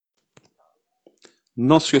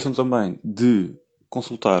Não se esqueçam também de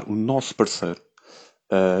consultar o nosso parceiro,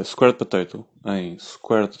 Squared Potato, em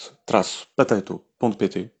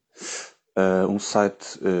squared-potato.pt, um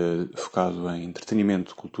site focado em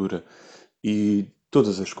entretenimento, cultura e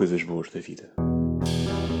todas as coisas boas da vida.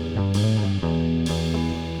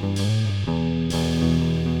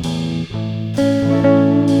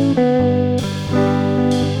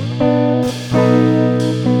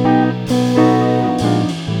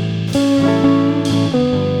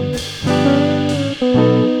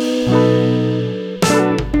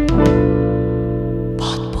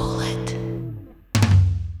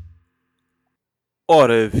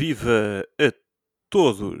 Ora, viva a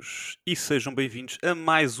todos e sejam bem-vindos a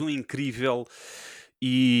mais um incrível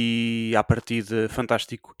e, à partida,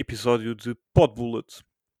 fantástico episódio de Podbullet,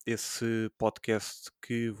 esse podcast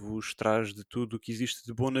que vos traz de tudo o que existe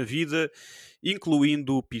de bom na vida,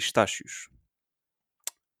 incluindo pistácios.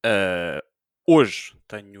 Hoje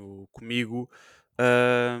tenho comigo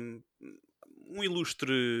um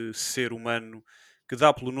ilustre ser humano que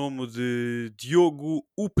dá pelo nome de Diogo,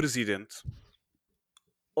 o Presidente.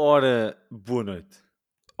 Ora, boa noite.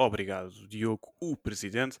 Obrigado, Diogo, o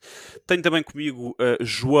Presidente. Tenho também comigo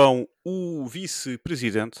João, o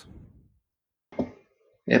Vice-Presidente.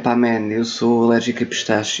 Epá, man, eu sou alérgico a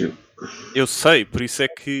pistácio. Eu sei, por isso é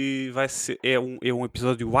que vai ser, é um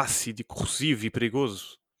episódio ácido e corrosivo e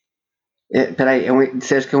perigoso. Espera aí,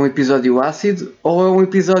 disseste que é um episódio ácido ou é um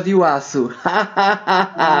episódio aço?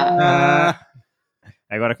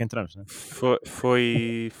 Agora que entramos, né?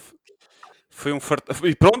 Foi um farto.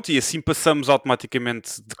 E pronto, e assim passamos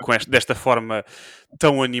automaticamente desta forma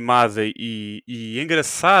tão animada e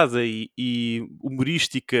engraçada e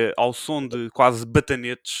humorística ao som de quase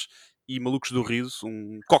batanetes e malucos do riso,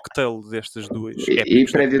 um cocktail destas duas E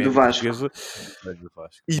épicos da prédio do comédia Vasco. portuguesa.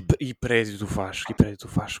 E Prédio do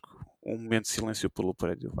Vasco. Um momento de silêncio pelo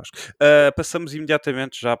Prédio do Vasco. Passamos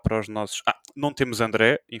imediatamente já para os nossos... não temos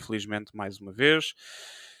André, infelizmente, mais uma vez.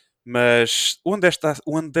 Mas o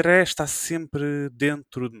André está sempre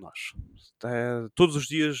dentro de nós. Todos os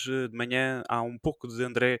dias de manhã há um pouco de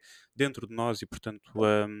André dentro de nós e, portanto,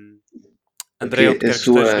 André, onde quer que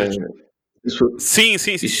estejas... Sim.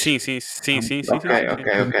 Ok.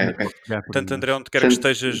 Portanto, André, onde quer que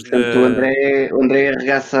estejas... Portanto, o André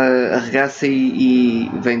arregaça e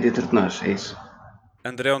vem dentro de nós, é isso.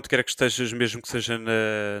 André, onde quer que estejas, mesmo que seja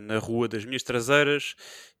na rua das minhas traseiras,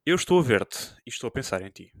 eu estou a ver-te e estou a pensar em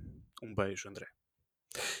ti. Um beijo, André.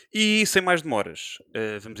 E sem mais demoras,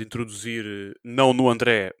 vamos introduzir, não no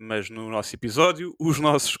André, mas no nosso episódio, os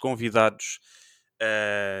nossos convidados,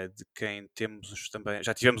 de quem temos também.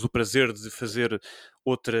 Já tivemos o prazer de fazer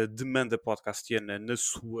outra demanda podcastiana na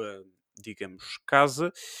sua, digamos,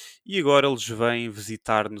 casa, e agora eles vêm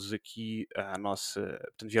visitar-nos aqui à nossa.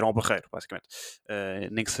 Portanto, vieram ao Barreiro, basicamente.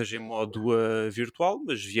 Nem que seja em modo virtual,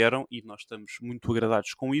 mas vieram e nós estamos muito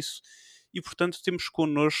agradados com isso. E portanto, temos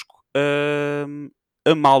connosco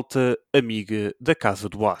a malta amiga da Casa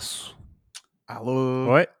do Aço. Alô?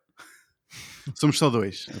 Oi? Somos só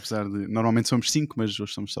dois, apesar de... Normalmente somos 5, mas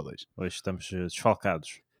hoje somos só dois. Hoje estamos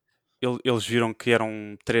desfalcados. Eles viram que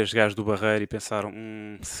eram 3 gajos do Barreiro e pensaram,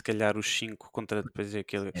 se calhar os 5 contra depois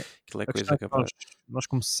aquilo é A coisa questão é que nós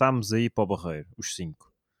começámos a ir para o Barreiro, os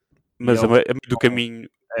 5. Mas E a meio do caminho,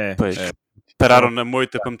 pois, pararam na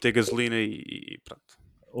moita para meter gasolina e pronto.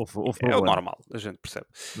 Houve É o problema. normal, a gente percebe.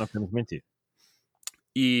 Não podemos mentir.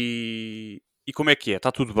 E como é que é? Está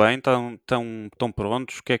tudo bem? Estão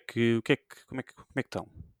prontos? Como é que estão?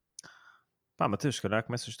 Pá, Mateus, se calhar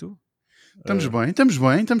começas tu? Estamos bem,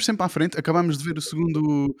 estamos sempre à frente. Acabámos de ver o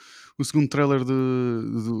segundo trailer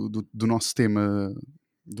do nosso tema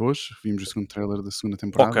de hoje. Vimos o segundo trailer da segunda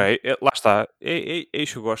temporada. Ok, lá está. É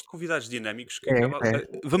isso que eu gosto. Convidados dinâmicos que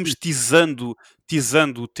vamos teasando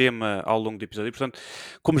o tema ao longo do episódio. E, portanto,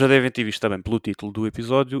 como já devem ter visto também pelo título do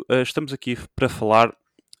episódio, estamos aqui para falar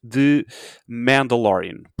de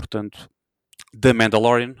Mandalorian. Portanto, The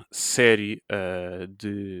Mandalorian, série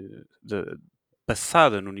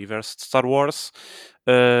passada no universo de Star Wars,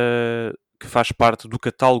 que faz parte do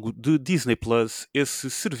catálogo de Disney Plus, esse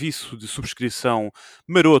serviço de subscrição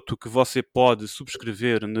maroto que você pode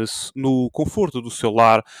subscrever no conforto do seu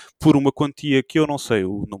lar por uma quantia que eu não sei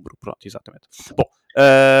o número. Pronto, exatamente. Bom,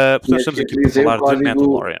 portanto, estamos aqui para falar de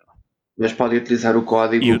Mandalorian. Mas pode utilizar o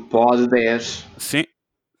código POD10.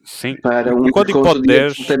 Sim. Para O código POD10...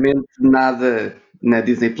 absolutamente nada na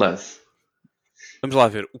Disney Plus. Vamos lá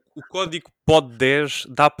ver. O código POD10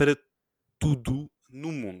 dá para tudo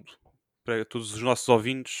no mundo. para todos os nossos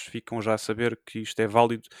ouvintes, ficam já a saber que isto é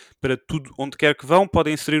válido para tudo, onde quer que vão,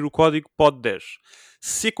 podem inserir o código POD10.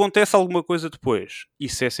 Se acontece alguma coisa depois,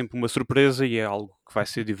 isso é sempre uma surpresa e é algo que vai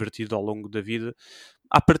ser divertido ao longo da vida.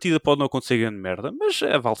 À partida pode não acontecer grande merda, mas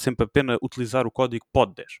vale sempre a pena utilizar o código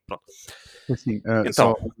POD10. Pronto. Assim,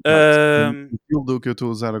 Então, o tilde que eu estou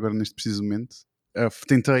a usar agora neste preciso momento,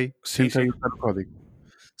 tentei sim. usar o código.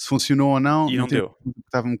 Se funcionou ou não, E não deu.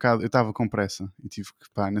 Eu estava com pressa e tive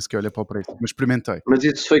que, nem sequer olhar para o preço, mas experimentei. Mas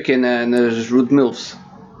isso foi que nas Rude Mills.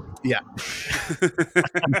 Yeah.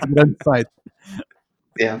 Grande site.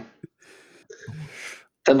 Yeah.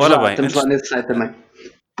 Estamos Ora lá, bem, estamos lá nesse site também.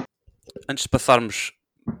 Antes de passarmos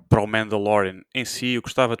para o Mandalorian em si, eu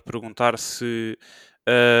gostava de perguntar se,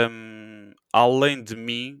 além de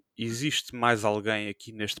mim, existe mais alguém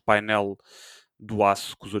aqui neste painel do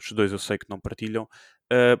Aço, que os outros dois eu sei que não partilham.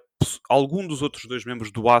 Algum dos outros dois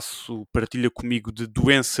membros do Aço partilha comigo de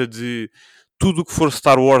doença de tudo o que for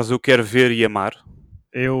Star Wars eu quero ver e amar?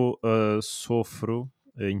 Eu sofro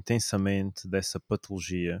intensamente dessa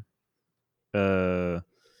patologia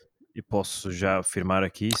e posso já afirmar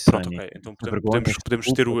aqui, Pronto, sem ok. Então vergonha, podemos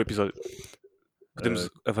ter o episódio. Podemos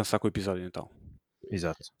avançar com o episódio então.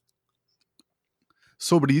 Exato.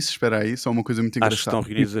 Sobre isso, espera aí, só uma coisa muito Acho que engraçada. estão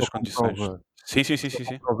reunidas as condições.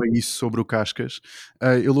 Sim. Prova isso sobre o Cascas.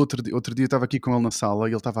 Ele outro dia estava aqui com ele na sala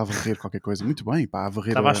e ele estava a varrer qualquer coisa. Muito bem, pá, a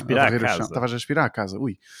varrer, Estava a aspirar varrer a o chão. casa. Estava a aspirar a casa.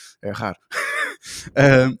 Ui, é raro.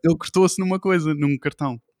 Ele cortou-se numa coisa, num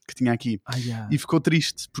cartão que tinha aqui. E ficou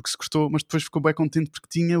triste porque se cortou, mas depois ficou bem contente porque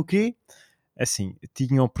tinha o quê? Assim,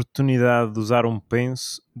 tinha a oportunidade de usar um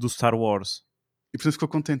penso do Star Wars. E portanto ficou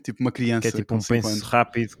contente, tipo uma criança. Que é tipo com um 5 penso anos.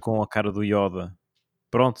 rápido com a cara do Yoda.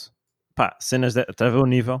 Pronto. Pá, cenas de... Está a ver o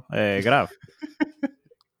nível? É grave.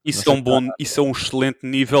 Isso é um excelente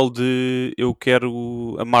nível de eu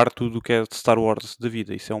quero amar tudo o que é de Star Wars da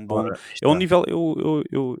vida. Isso é um bom. É um nível.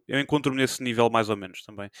 Eu encontro-me nesse nível mais ou menos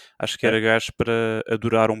também. Acho que era gajo para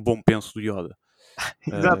adorar um bom penso do Yoda.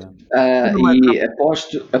 Exato. E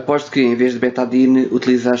aposto que em vez de betadine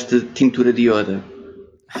utilizaste tintura de Yoda.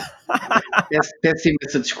 Peço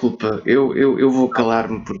imensa desculpa. Eu vou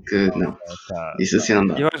calar-me porque não. Isso assim não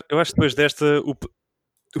dá. Eu acho que depois desta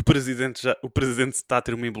o presidente está a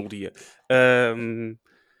ter uma embolia.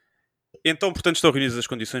 Então, portanto, estão reunidas as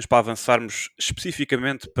condições para avançarmos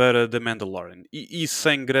especificamente para The Mandalorian. E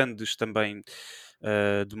sem grandes também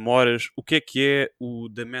demoras, o que é o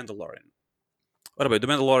The Mandalorian? Ora bem, The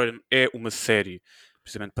Mandalorian é uma série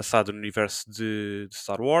precisamente passada no universo de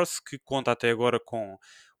Star Wars que conta até agora com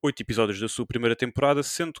 8 episódios da sua primeira temporada,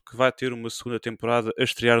 sendo que vai ter uma segunda temporada a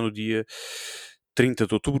estrear no dia 30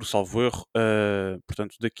 de outubro, salvo erro,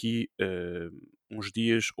 portanto daqui uns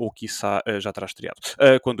dias, ou quiçá já terá estreado,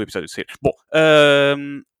 quando o episódio sair. Bom,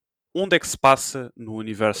 onde é que se passa no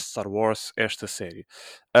universo de Star Wars esta série?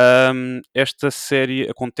 Esta série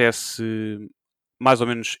acontece mais ou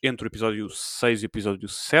menos entre o episódio 6 e o episódio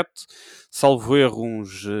 7, salvo erro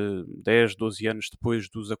uns 10, 12 anos depois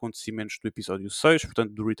dos acontecimentos do episódio 6,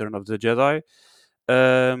 portanto do Return of the Jedi.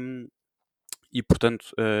 E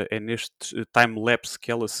portanto é neste time-lapse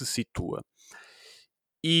que ela se situa.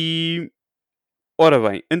 E, ora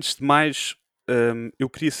bem, antes de mais, eu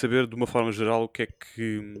queria saber de uma forma geral o que é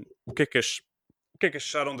que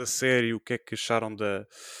acharam da série, o que é que acharam da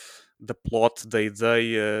plot, da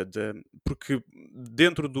ideia, porque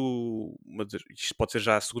dentro do... Isto pode ser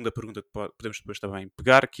já a segunda pergunta que podemos depois também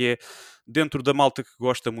pegar, que é, dentro da malta que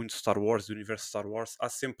gosta muito de Star Wars, do universo de Star Wars, há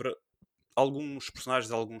sempre alguns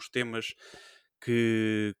personagens, alguns temas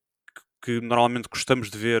que normalmente gostamos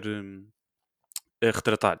de ver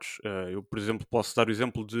retratados. Eu, por exemplo, posso dar o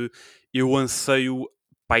exemplo de eu anseio,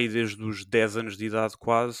 pai, desde os 10 anos de idade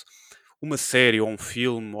quase, uma série ou um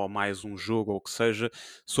filme ou mais um jogo ou o que seja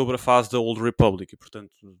sobre a fase da Old Republic e,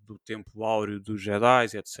 portanto, do tempo áureo dos Jedi,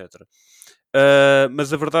 etc.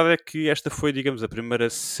 Mas a verdade é que esta foi, digamos, a primeira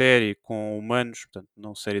série com humanos, portanto,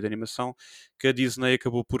 não série de animação, que a Disney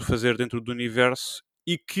acabou por fazer dentro do universo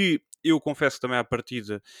e que eu confesso também à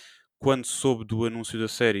partida, quando soube do anúncio da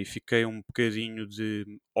série, fiquei um bocadinho de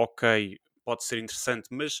ok, pode ser interessante,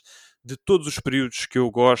 mas de todos os períodos que eu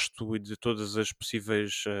gosto e de todas as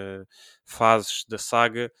possíveis fases da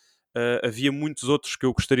saga, havia muitos outros que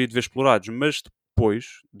eu gostaria de ver explorados, mas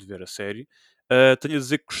depois de ver a série, tenho a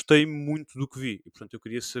dizer que gostei muito do que vi. E, portanto, eu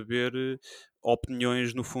queria saber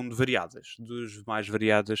opiniões, no fundo, variadas, das mais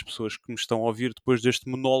variadas pessoas que me estão a ouvir depois deste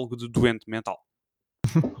monólogo de doente mental.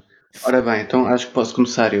 Ora bem, então acho que posso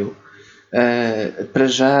começar eu. Para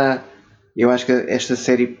já, eu acho que esta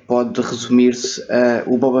série pode resumir-se a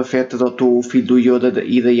o Boba Fett adotou o filho do Yoda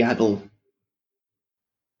e da Yaddle.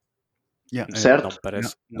 Yeah, certo?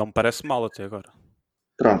 Não me parece mal até agora.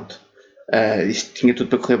 Pronto. Isto tinha tudo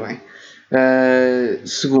para correr bem.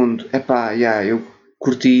 Segundo, eu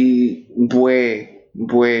curti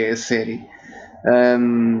bué a série.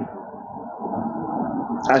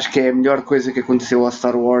 Acho que é a melhor coisa que aconteceu ao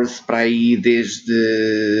Star Wars para aí desde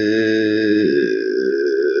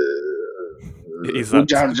o Exato.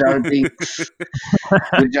 Jar Jar Binks.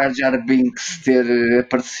 O Jar Jar Binks ter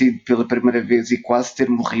aparecido pela primeira vez e quase ter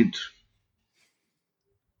morrido.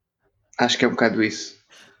 Acho que é um bocado isso.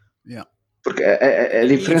 yeah. Porque a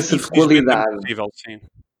diferença de Infelizmente é qualidade. muito possível, sim.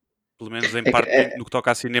 Pelo menos em É que, parte no que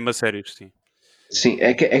toca a cinema séries, sim. sim,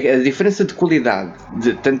 é que a diferença de qualidade,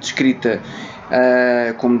 tanto de escrita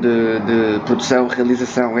como de produção,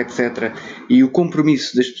 realização, etc., e o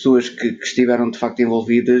compromisso das pessoas que estiveram de facto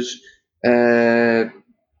envolvidas,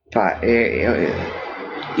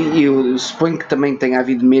 e eu suponho que também tenha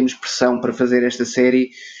havido menos pressão para fazer esta série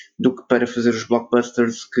do que para fazer os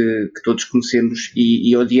blockbusters que todos conhecemos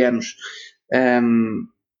e odiamos.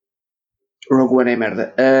 Rogue One é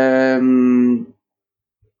merda.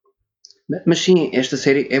 Mas sim, esta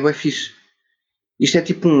série é bem fixe. Isto é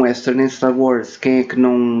tipo um western em Star Wars. Quem é que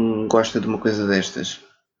não gosta de uma coisa destas?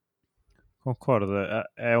 Concordo.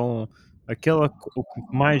 O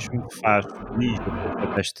que mais me faz feliz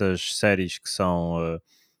acerca destas séries que são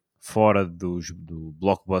fora do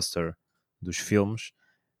blockbuster dos filmes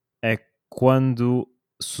é quando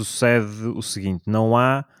sucede o seguinte: não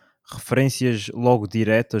há referências logo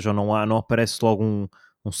diretas, ou não aparece logo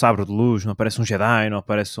um sabre de luz, não aparece um Jedi, não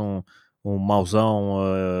aparece um mauzão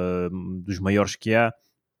dos maiores que há.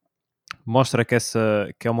 Mostra que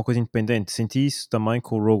é uma coisa independente. Senti isso também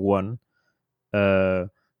com o Rogue One,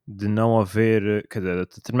 de não haver, quer dizer, a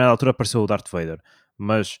determinada altura apareceu o Darth Vader,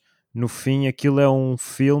 mas no fim aquilo é um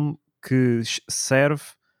filme que serve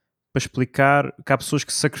para explicar que há pessoas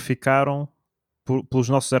que se sacrificaram pelos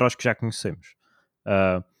nossos heróis que já conhecemos.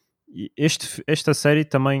 Esta série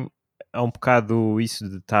também é um bocado isso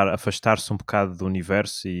de afastar-se um bocado do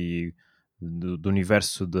universo e do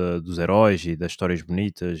universo dos heróis e das histórias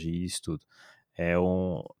bonitas e isso tudo. É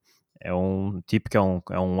um tipo que é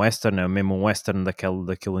um western, é mesmo um western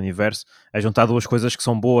daquele universo. É juntar duas coisas que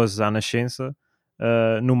são boas à nascença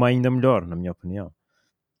numa ainda melhor, na minha opinião.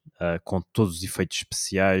 Com todos os efeitos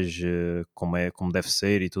especiais como deve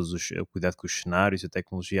ser e o cuidado com os cenários e a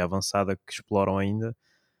tecnologia avançada que exploram ainda,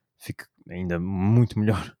 fica ainda muito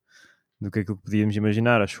melhor do que aquilo que podíamos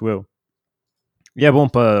imaginar, acho eu. E é bom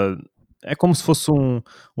para... É como se fosse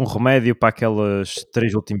um remédio para aqueles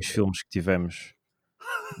 3 últimos filmes que tivemos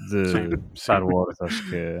de Star Wars. Acho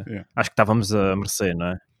que Yeah. estávamos a merecer, não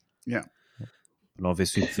é? Yeah. Não haver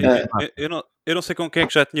sido Eu não sei com quem é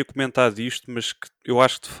que já tinha comentado isto, mas que eu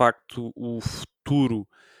acho que de facto o futuro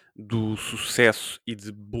do sucesso e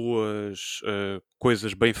de boas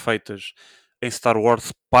coisas bem feitas em Star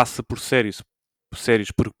Wars passa por séries,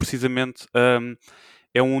 porque precisamente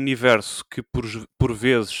é um universo que por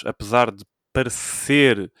vezes, apesar de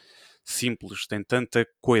parecer simples, tem tanta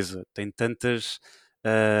coisa, tem tantas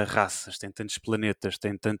raças, tem tantos planetas,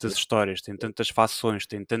 tem tantas histórias, tem tantas fações,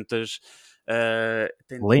 tem tantas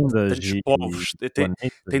tem lendas tantos e povos,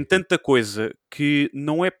 planetas. tem tanta coisa que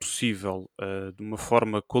não é possível, de uma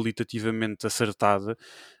forma qualitativamente acertada,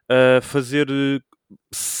 fazer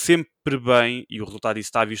sempre bem, e o resultado disso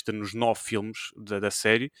está à vista nos 9 filmes da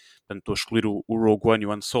série. Portanto, estou a excluir o Rogue One e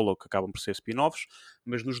o Han Solo, que acabam por ser spin-offs,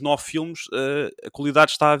 mas nos 9 filmes a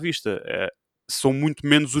qualidade está à vista. São muito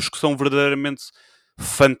menos os que são verdadeiramente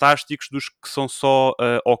fantásticos dos que são só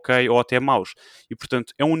ok ou até maus. E,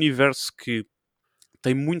 portanto, é um universo que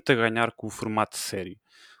tem muito a ganhar com o formato de série,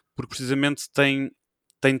 porque precisamente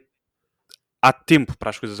há tempo para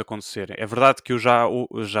as coisas acontecerem. É verdade que eu já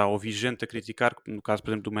ouvi gente a criticar, no caso, por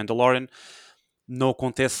exemplo, do Mandalorian, não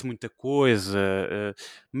acontece muita coisa,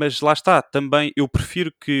 mas lá está, também eu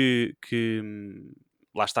prefiro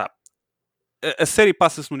lá está. A série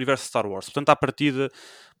passa-se no universo Star Wars, portanto, à partida,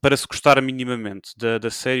 para se gostar minimamente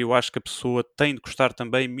da série, eu acho que a pessoa tem de gostar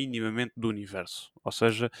também minimamente do universo. Ou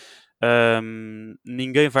seja,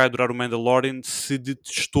 ninguém vai adorar o Mandalorian se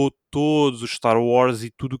detestou todos os Star Wars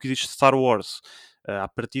e tudo o que existe de Star Wars. À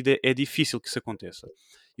partida é difícil que isso aconteça.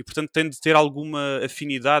 E portanto tem de ter alguma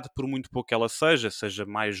afinidade, por muito pouco que ela seja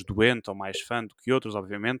mais doente ou mais fã do que outros,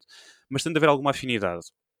 obviamente, mas tem de haver alguma afinidade.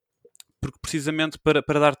 Porque precisamente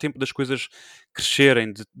para dar tempo das coisas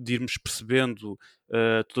crescerem, de irmos percebendo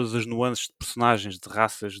todas as nuances de personagens, de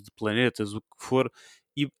raças, de planetas, o que for,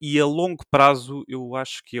 e a longo prazo eu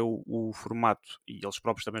acho que é o formato, e eles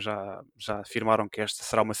próprios também já afirmaram que esta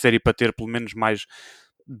será uma série para ter pelo menos mais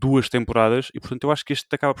 2 temporadas, e portanto eu acho que este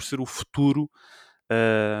acaba por ser o futuro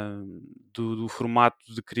do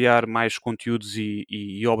formato de criar mais conteúdos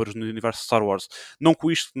e obras no universo Star Wars. Não com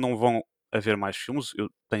isto não vão haver mais filmes, eu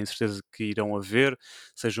tenho certeza que irão haver,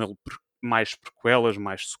 sejam mais prequelas,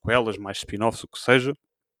 mais sequelas, mais spin-offs, o que seja,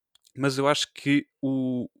 mas eu acho que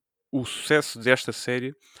o sucesso desta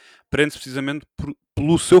série prende-se precisamente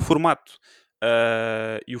pelo seu formato.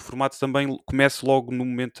 E o formato também começa logo no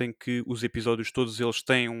momento em que os episódios todos eles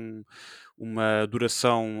têm uma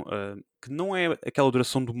duração que não é aquela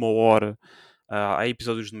duração de 1 hora. Há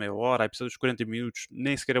episódios de meia hora, há episódios de 40 minutos,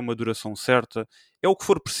 nem sequer é uma duração certa. É o que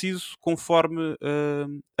for preciso conforme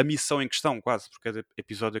a missão em questão, quase, porque cada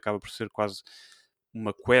episódio acaba por ser quase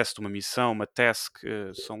uma quest, uma missão, uma task.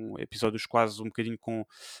 São episódios quase um bocadinho com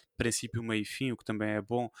princípio, meio e fim, o que também é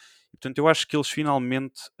bom. E, portanto, eu acho que eles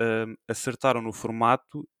finalmente acertaram no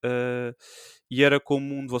formato e era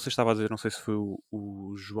como um de vocês estava a dizer, não sei se foi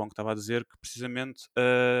o João que estava a dizer, que precisamente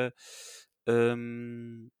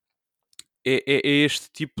é este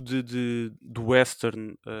tipo de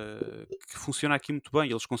western que funciona aqui muito bem.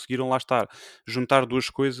 Eles conseguiram lá estar, juntar duas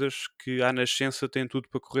coisas que à nascença têm tudo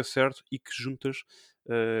para correr certo e que juntas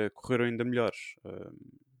correram ainda melhores.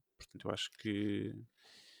 Portanto, eu acho que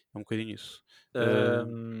é um bocadinho isso.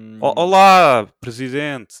 Olá,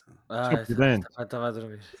 Presidente! Presidente. Estava a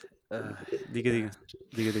dormir. Diga.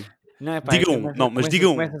 Não, é pá, Digam, não, mas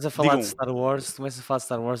digam. Começas a falar de digam.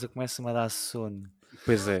 Star Wars, eu começo-me a dar sono.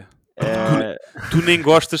 Pois é. Tu nem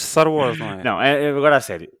gostas de Star Wars, não é? Não, agora a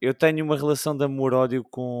sério, eu tenho uma relação de amor-ódio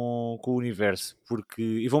com o universo, porque,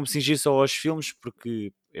 e vou-me cingir só aos filmes,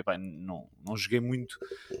 porque epá, não joguei muito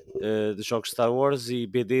de jogos de Star Wars e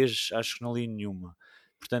BDs acho que não li nenhuma.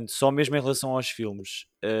 Portanto, só mesmo em relação aos filmes,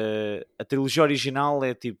 a trilogia original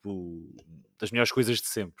é tipo das melhores coisas de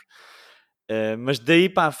sempre. Mas daí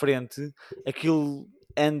para a frente, aquilo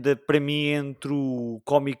anda para mim entre o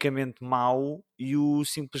comicamente mau e o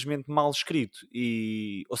simplesmente mal escrito.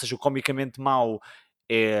 Ou seja, o comicamente mau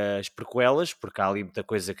é as prequelas, porque há ali muita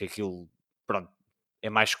coisa que aquilo, pronto,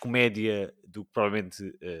 é mais comédia do que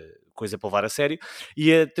provavelmente coisa para levar a sério.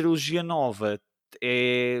 E a trilogia nova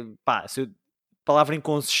é, pá, palavra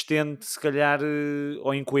inconsistente, se calhar,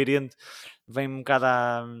 ou incoerente, vem-me um bocado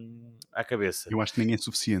à cabeça. Eu acho que nem é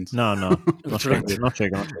suficiente. Não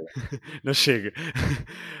chega. Não chega.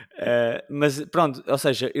 Mas pronto, ou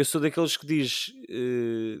seja, eu sou daqueles que diz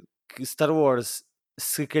que Star Wars,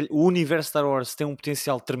 o universo Star Wars tem um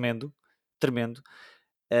potencial tremendo,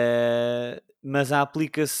 mas a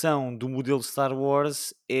aplicação do modelo Star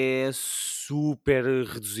Wars é super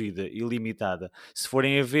reduzida e limitada. Se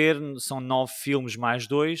forem a ver, são 9 filmes mais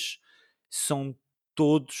 2, são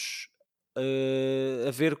todos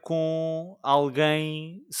a ver com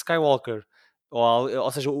alguém Skywalker.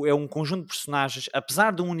 Ou seja, é um conjunto de personagens,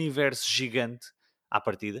 apesar de um universo gigante à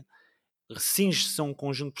partida, cinge-se a um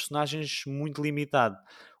conjunto de personagens muito limitado.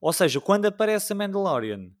 Ou seja, quando aparece a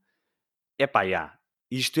Mandalorian,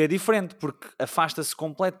 isto é diferente, porque afasta-se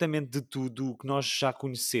completamente de tudo o que nós já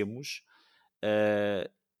conhecemos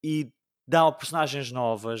e dá personagens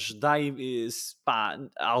novas,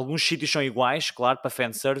 alguns sítios são iguais, claro, para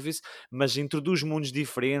fanservice, mas introduz mundos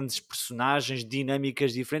diferentes, personagens,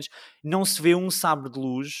 dinâmicas diferentes. Não se vê um sabre de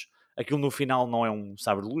luz, aquilo no final não é um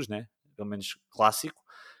sabre de luz, né? Pelo menos clássico.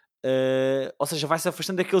 Ou seja, vai-se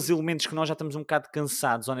afastando daqueles elementos que nós já estamos um bocado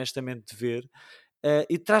cansados, honestamente, de ver,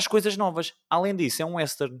 e traz coisas novas. Além disso, é um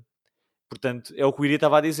western. Portanto, é o que o Iri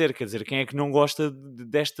estava a dizer, quer dizer, quem é que não gosta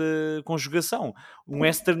desta conjugação? Um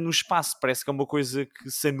western no espaço parece que é uma coisa que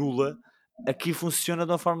se anula, aqui funciona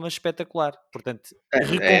de uma forma espetacular. Portanto,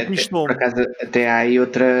 reconquistou-me. Por acaso, até há aí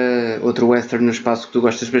outro western no espaço que tu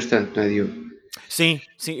gostas bastante, não é, Diogo? Sim,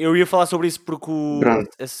 eu ia falar sobre isso porque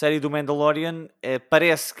a série do Mandalorian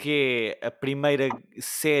parece que é a primeira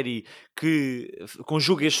série que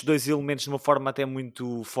conjuga estes dois elementos de uma forma até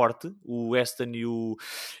muito forte, o western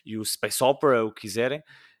e o space opera, o que quiserem,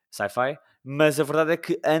 sci-fi, mas a verdade é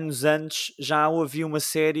que anos antes já havia uma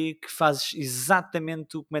série que faz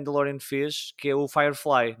exatamente o que Mandalorian fez, que é o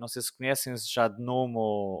Firefly. Não sei se conhecem, se já de nome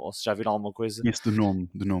ou se já viram alguma coisa. Esse de nome.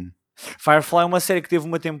 Firefly é uma série que teve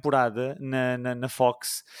uma temporada na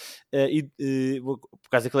Fox por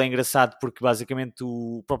causa daquilo é engraçado porque basicamente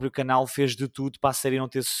o próprio canal fez de tudo para a série não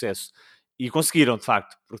ter sucesso e conseguiram de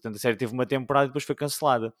facto, portanto a série teve uma temporada e depois foi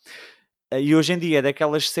cancelada e hoje em dia é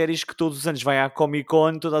daquelas séries que todos os anos vai à Comic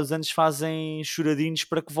Con, todos os anos fazem choradinhos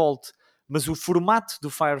para que volte, mas o formato do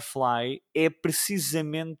Firefly é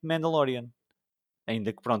precisamente Mandalorian,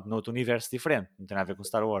 ainda que pronto, noutro universo diferente, não tem nada a ver com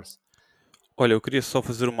Star Wars. Olha, eu queria só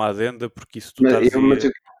fazer uma adenda, porque isso tu estás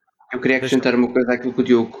eu queria acrescentar uma coisa àquilo que o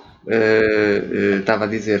Diogo estava a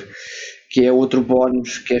dizer, que é outro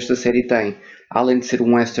bónus que esta série tem. além de ser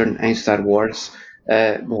um western em Star Wars,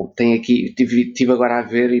 bom, tem aqui, tive agora a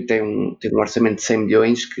ver e tem um orçamento de 100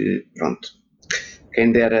 milhões que, pronto,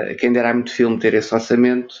 quem dera há muito filme ter esse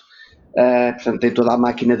orçamento. Portanto, tem toda a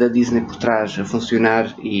máquina da Disney por trás a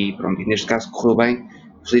funcionar e, pronto, e neste caso correu bem,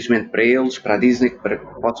 felizmente para eles, para a Disney, para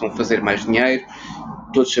que possam fazer mais dinheiro.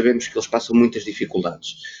 Todos sabemos que eles passam muitas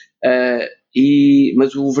dificuldades.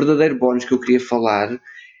 Mas o verdadeiro bónus que eu queria falar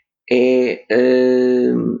é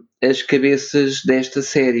as cabeças desta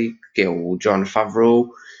série, que é o Jon Favreau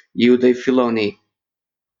e o Dave Filoni.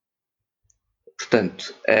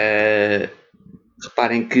 Portanto,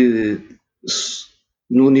 reparem que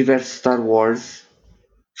no universo Star Wars,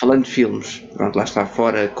 falando de filmes, pronto, lá está,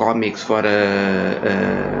 fora cómics, fora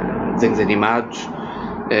desenhos animados,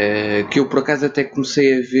 que eu por acaso até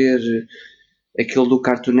comecei a ver aquele do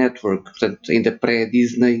Cartoon Network, portanto, ainda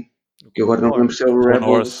pré-Disney, que agora não lembro se é o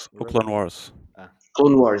Rebels. O Clone Wars.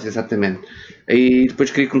 Clone Wars, exatamente. E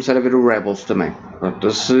depois queria começar a ver o Rebels também. Pronto,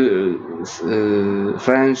 se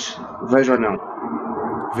fãs, vejam ou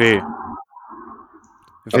não. Vê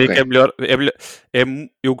Ok. que é melhor.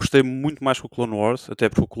 Eu gostei muito mais que o Clone Wars, até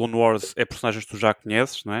porque o Clone Wars é personagens que tu já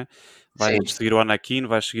conheces, não é? Vais Sim. seguir o Anakin,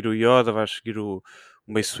 vais seguir o Yoda, vais seguir o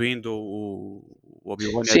Mace Windu, o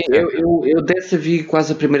Obi-Wan, Sim, etc. eu dessa vi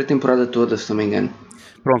quase a primeira temporada toda, se não me engano.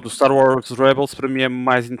 Pronto, o Star Wars Rebels para mim é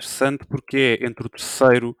mais interessante porque é entre o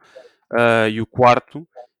terceiro e o quarto,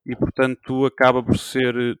 e portanto acaba por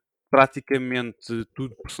ser praticamente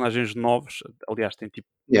tudo personagens novos. Aliás, tem tipo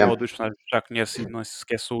um ou dois personagens que já conhece e não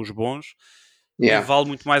sequer são os bons. E vale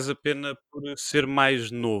muito mais a pena por ser mais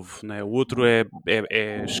novo, né? O outro é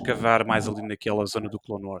escavar mais ali naquela zona do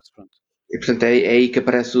Clone Wars. Pronto. E portanto é aí que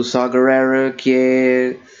aparece o Saw Gerrera,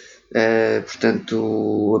 que é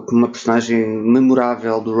portanto uma personagem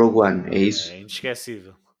memorável do Rogue One, é isso? É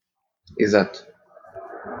inesquecível. Exato.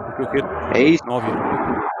 É isso. Não ouvi.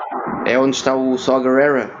 É onde está o Saw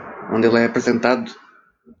Gerrera, onde ele é apresentado.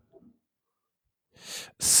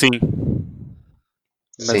 Sim.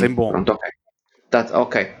 Mas Sim, em bom. pronto,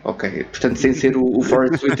 ok. Portanto, sem ser o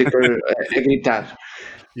Forrest Whitaker a gritar.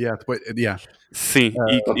 Sim,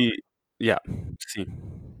 sim.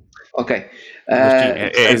 Ok. Mas sim,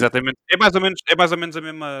 é exatamente. É mais ou menos a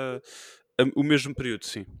mesma, o mesmo período,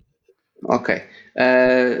 sim. Ok.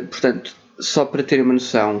 Portanto, só para terem uma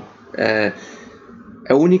noção,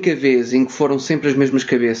 a única vez em que foram sempre as mesmas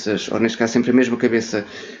cabeças, ou neste caso sempre a mesma cabeça,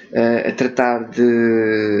 a tratar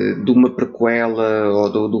de uma prequela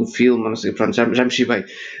ou de um filme, não sei, pronto, já mexi bem,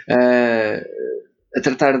 a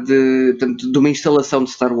tratar de uma instalação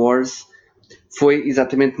de Star Wars, foi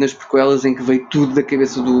exatamente nas prequelas em que veio tudo da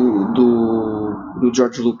cabeça do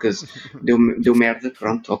George Lucas. Deu merda,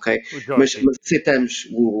 pronto, ok. Mas aceitamos,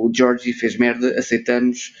 o George fez merda,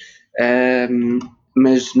 aceitamos,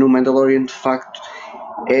 mas no Mandalorian de facto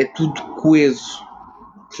é tudo coeso.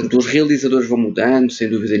 Portanto, os realizadores vão mudando, sem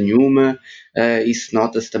dúvida nenhuma, isso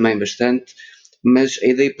nota-se também bastante, mas a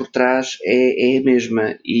ideia por trás é a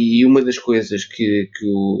mesma. E uma das coisas que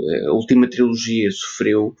a última trilogia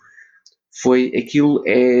sofreu foi aquilo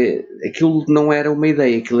não era uma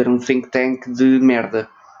ideia, aquilo era um think tank de merda.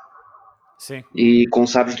 Sim. E com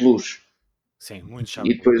sabres de luz. Sim, muito chato.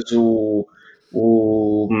 E depois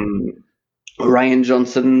o Ryan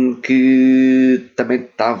Johnson, que também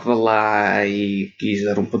estava lá e quis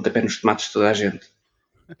dar um pontapé nos tomates de toda a gente.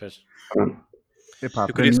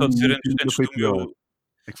 Eu queria só dizer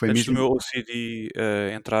antes do meu OCD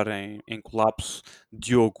entrar em colapso,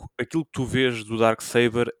 Diogo, aquilo que tu vês do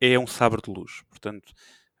Darksaber é um sabre de luz. Portanto,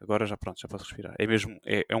 agora já posso respirar. É mesmo,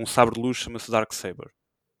 é um sabre de luz, chama-se Darksaber.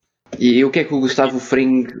 E o que é que o Gustavo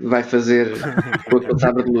Fring vai fazer com aquele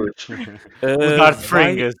sabre de luz? O Darth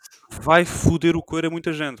Fringas. Vai foder o couro a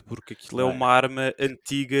muita gente, porque aquilo é uma arma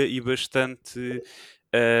antiga e bastante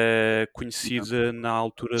conhecida na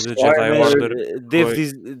altura da Jedi Order.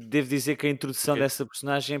 Devo dizer que a introdução dessa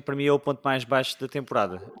personagem para mim é o ponto mais baixo da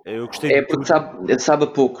temporada. Eu gostei É porque sabe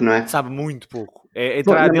pouco, não é? Sabe muito pouco. A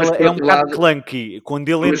entrada dele é um bocado clunky. Quando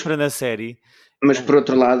ele entra na série. Mas por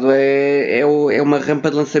outro lado é uma rampa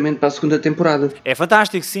de lançamento para a segunda temporada. É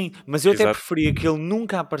fantástico, sim, mas eu até preferia que ele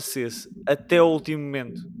nunca aparecesse até o último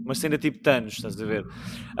momento. Uma cena tipo Thanos, estás a ver?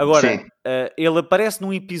 Agora, ele aparece no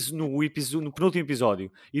penúltimo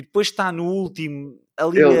episódio e depois está no último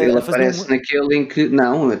ali ele aparece naquele em que...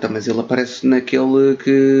 Não, mas ele aparece naquele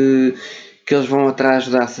que eles vão atrás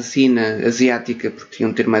da assassina asiática, porque tinham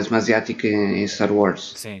de ter mais uma asiática em Star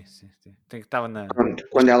Wars. Sim. Estava na... Pronto,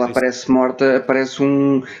 quando ela aparece morta, aparece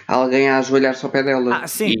alguém a ajoelhar-se ao pé dela.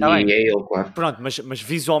 sim, E está bem. é ele, claro. Pronto, mas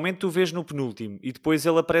visualmente tu vês no penúltimo e depois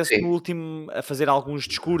ele aparece Sim. no último a fazer alguns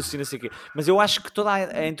discursos e não sei o quê. Mas eu acho que toda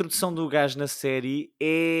a introdução do gajo na série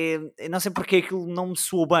não sei porque aquilo não me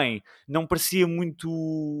soou bem, não parecia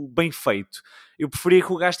muito bem feito. Eu preferia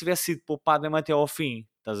que o gajo tivesse sido poupado mesmo até ao fim,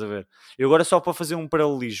 estás a ver? Eu agora só para fazer um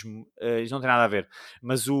paralelismo, isto não tem nada a ver,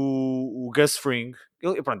 mas o Gus Fring,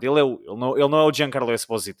 ele não é o Giancarlo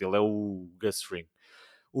Esposito, ele é o Gus Fring.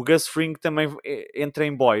 O Gus Fring também entra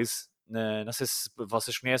em Boys, não sei se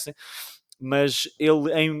vocês conhecem, mas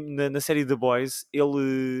ele na série The Boys,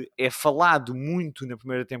 ele é falado muito na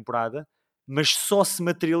primeira temporada, mas só se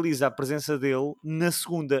materializa a presença dele na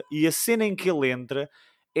segunda. E a cena em que ele entra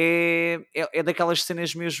é daquelas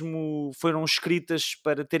cenas mesmo, foram escritas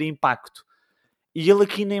para ter impacto. E ele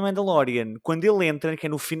aqui na Mandalorian, quando ele entra, que é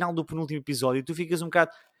no final do penúltimo episódio, tu ficas um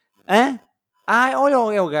bocado... Hã? Ah,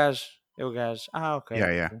 olha, é o gajo. É o gajo. Ah, ok.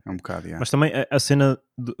 É um bocado, Mas também a cena,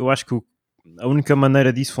 eu acho que a única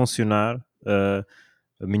maneira disso funcionar,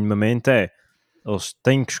 minimamente, é eles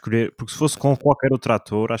têm que escolher, porque se fosse com qualquer outro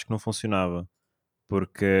ator, acho que não funcionava.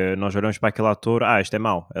 Porque nós olhamos para aquele ator, este é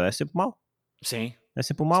mau, é sempre mau. Sim. É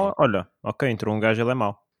sempre um mau, Sim. olha, ok, entrou um gajo, ele é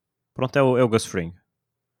mau. Pronto, é o Gus Fring.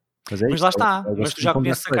 Mas lá está, mas tu já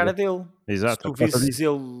conheces a cara dele. Exato. Se tu visses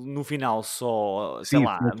ele no final só, sei Sim,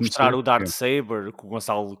 lá, como mostrar começou, o Darksaber, que o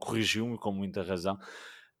Gonçalo corrigiu-me com muita razão,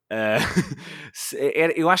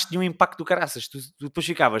 eu acho que tinha um impacto do caraças. Tu depois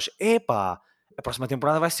ficavas, epá, a próxima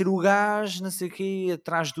temporada vai ser o gajo, não sei o quê,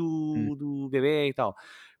 atrás do bebê e tal.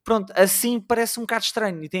 Pronto, assim parece um bocado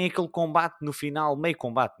estranho. E tem aquele combate no final, meio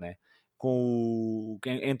combate, né?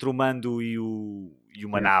 Entre o Mando e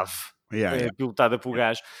uma nave. Pilotada pelo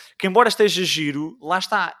gajo, que embora esteja giro, lá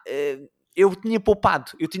está, eu tinha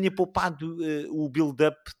poupado o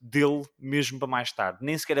build-up dele mesmo para mais tarde,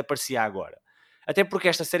 nem sequer aparecia agora, até porque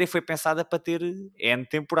esta série foi pensada para ter N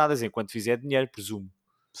temporadas, enquanto fizer dinheiro, presumo.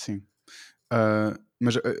 Sim.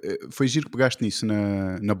 Mas foi giro que pegaste nisso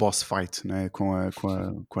na boss fight, né, com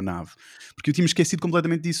a nave, porque eu tinha esquecido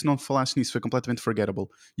completamente disso, não falaste nisso, foi completamente forgettable.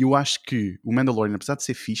 E eu acho que o Mandalorian, apesar de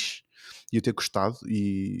ser fixe e eu ter gostado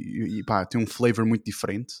e pá, tem um flavor muito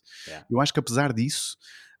diferente, eu acho que apesar disso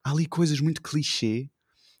há ali coisas muito clichê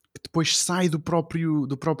que depois sai do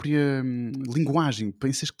própria linguagem.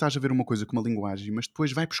 Pensas que estás a ver uma coisa com uma linguagem, mas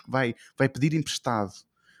depois vai pedir emprestado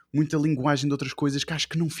muita linguagem de outras coisas que acho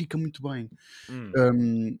que não fica muito bem.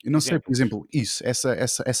 Eu não sei, por exemplo,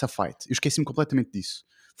 essa fight, eu esqueci-me completamente disso.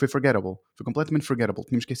 Foi forgettable, foi completamente forgettable.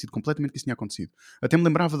 Tinha-me esquecido completamente que isso tinha acontecido. Até me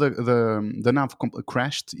lembrava da nave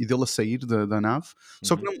crashed e dele a sair da nave,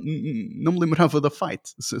 só que não me lembrava da fight,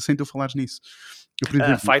 sem tu falares nisso.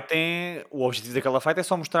 A fight o objetivo daquela fight é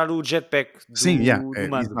só mostrar o jetpack do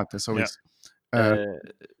Mando. Exato, é só isso.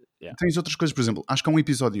 Tens outras coisas, por exemplo, acho que há um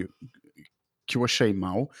episódio que eu achei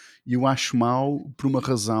mau, e eu acho mau por uma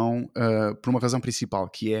razão principal,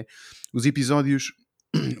 que é os episódios,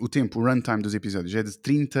 o runtime dos episódios é de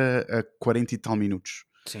 30 a 40 e tal minutos.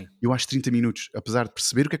 Sim. Eu acho 30 minutos, apesar de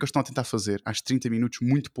perceber o que é que eles estão a tentar fazer, acho 30 minutos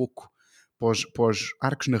muito pouco para os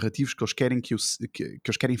arcos narrativos que eles querem que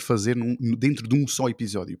eles querem fazer dentro de um só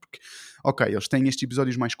episódio. Porque, ok, eles têm estes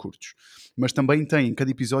episódios mais curtos, mas também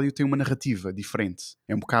cada episódio tem uma narrativa diferente.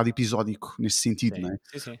 É um bocado episódico nesse sentido, sim. não é?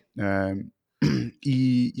 Sim.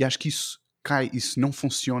 E acho que isso não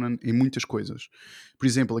funciona em muitas coisas. Por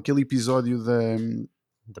exemplo, aquele episódio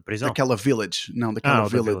da prisão, daquela village,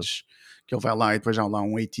 que ele vai lá e depois já há lá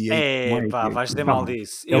um 88. Vais dizer mal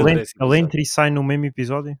disso. Ele entra e sai no mesmo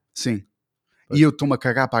episódio? Sim. E eu estou-me a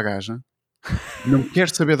cagar para a gaja, não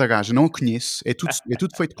quero saber da gaja, não a conheço, é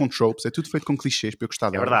tudo feito com tropes, é tudo feito com clichês para eu gostar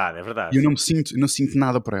dela. É verdade. E eu não sinto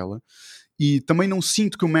nada por ela. E também não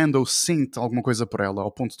sinto que o Mando sente alguma coisa por ela,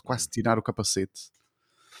 ao ponto de quase tirar o capacete.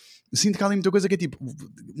 Sinto que há ali muita coisa que é tipo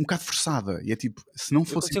um bocado forçada. E é tipo, se não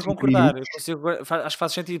fosse. Eu consigo concordar, acho que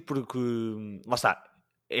faz sentido, porque lá está.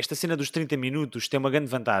 Esta cena dos 30 minutos tem uma grande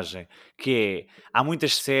vantagem, que é, há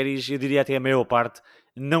muitas séries, eu diria até a maior parte,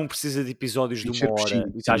 não precisa de episódios de uma hora,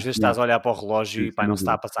 e às vezes estás a olhar para o relógio e não se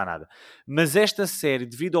está a passar nada. Mas esta série,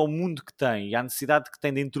 devido ao mundo que tem e à necessidade que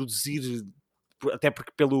tem de introduzir, até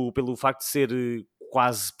porque pelo facto de ser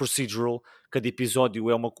quase procedural, cada episódio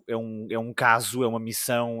é um caso, é uma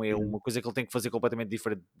missão, é uma coisa que ele tem que fazer completamente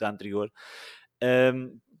diferente da anterior.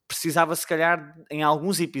 Precisava, se calhar, em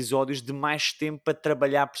alguns episódios, de mais tempo para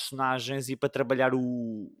trabalhar personagens e para trabalhar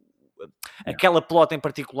aquela plot em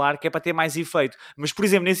particular, que é para ter mais efeito. Mas, por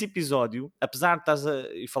exemplo, nesse episódio, apesar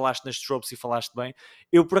de e falaste nas tropes e falaste bem,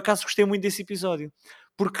 eu por acaso gostei muito desse episódio,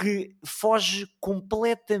 porque foge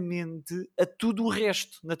completamente a tudo o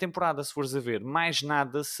resto na temporada, se fores a ver. Mais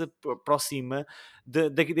nada se aproxima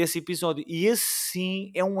desse episódio. E esse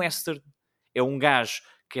sim é um western. É um gajo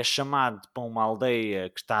que é chamado para uma aldeia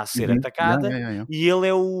que está a ser atacada Yeah. e ele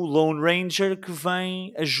é o Lone Ranger que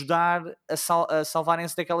vem ajudar a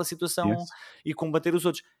salvarem-se daquela situação Yes. e combater os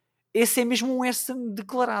outros. Esse é mesmo um western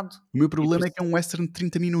declarado. O meu problema é que é um western de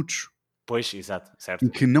 30 minutos. Pois, exato, certo. Em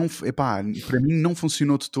que não, epá, para mim não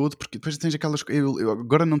funcionou de todo, porque depois tens aquelas. Eu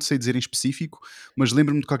agora não te sei dizer em específico, mas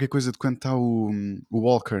lembro-me de qualquer coisa de quando está o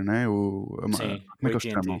Walker, né? Sim, Como é que eles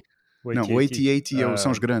AT&T. chamam? Não, o AT-AT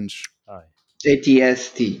são os grandes.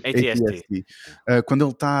 ATST. ATST. Quando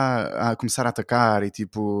ele está a começar a atacar e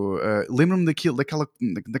tipo, lembro-me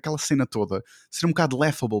daquela cena toda ser um bocado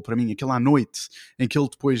laughable para mim, aquela à noite em que ele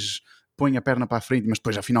depois põe a perna para a frente, mas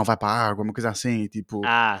depois afinal vai para a água, uma coisa assim, e tipo,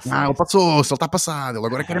 Sim. ele passou-se, ele está passado, ele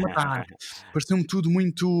agora quer matar. Pareceu-me tudo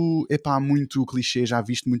muito, muito clichê, já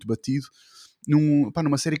visto, muito batido.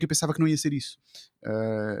 Numa série que eu pensava que não ia ser isso.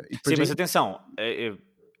 Sim, mas atenção,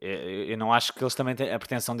 eu não acho que eles também a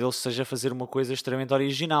pretensão deles seja fazer uma coisa extremamente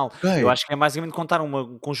original. Eu acho que é basicamente contar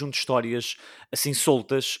um conjunto de histórias assim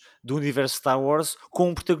soltas do universo Star Wars com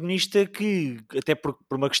um protagonista que, até por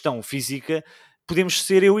uma questão física, podemos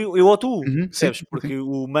ser eu ou tu, percebes? Sim. Porque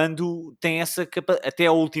o Mando tem essa capacidade, até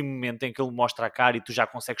ao último momento em que ele mostra a cara e tu já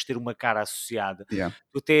consegues ter uma cara associada. Yeah.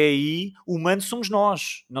 Até aí, o Mando somos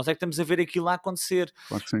nós é que estamos a ver aquilo a acontecer.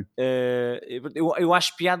 Claro que sim. Eu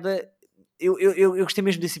acho piada. Eu gostei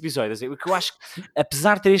mesmo desse episódio, porque eu acho que,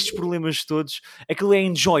 apesar de ter estes problemas todos, aquilo é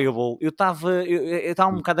enjoyable. Eu estava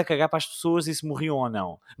um bocado a cagar para as pessoas e se morriam ou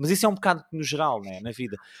não. Mas isso é um bocado no geral, né, na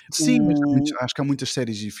vida. Sim, mas acho que há muitas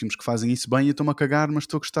séries e filmes que fazem isso bem e eu estou-me a cagar, mas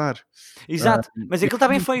estou a gostar. Exato, mas aquilo está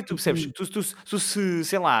bem feito, percebes? Tu se,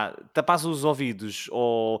 sei lá, tapas os ouvidos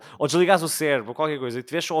ou desligas o cérebro ou qualquer coisa e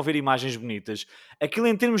estiveres só a ver imagens bonitas, aquilo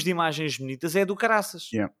em termos de imagens bonitas é do caraças.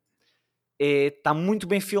 Yeah. Está muito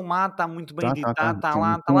bem filmado, está muito bem editado, está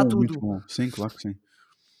lá tudo. Muito bom. Sim, claro que sim.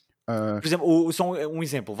 Por exemplo, só um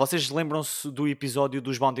exemplo. Vocês lembram-se do episódio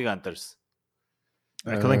dos Bounty Hunters?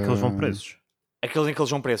 Aquele em que eles vão presos. Aquele em que eles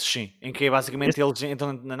vão presos, sim. Em que basicamente eles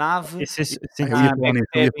entram na nave. Eu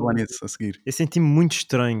ia falar nisso a seguir. Eu senti-me muito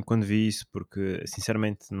estranho quando vi isso, porque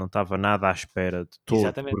sinceramente não estava nada à espera de todo.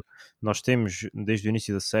 Exatamente. Nós temos, desde o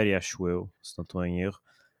início da série, acho eu, se não estou em erro,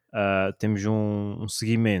 temos um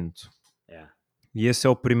seguimento. E esse é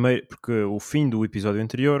o primeiro, porque o fim do episódio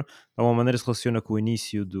anterior de alguma maneira se relaciona com o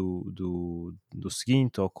início do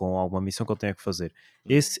seguinte ou com alguma missão que ele tenha que fazer.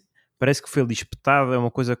 Esse parece que foi ali espetado, é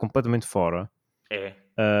uma coisa completamente fora.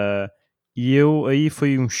 E aí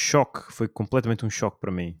foi um choque, foi completamente um choque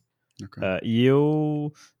para mim. Okay. E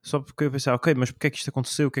eu, só porque eu pensava, ok, mas porque é que isto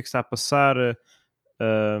aconteceu? O que é que está a passar?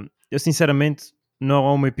 Eu sinceramente, não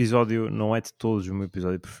é um episódio, não é de todos o meu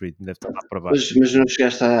episódio preferido, deve estar lá para baixo. Mas não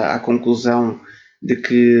chegaste à conclusão de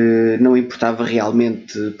que não importava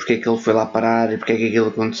realmente porque é que ele foi lá parar e porque é que aquilo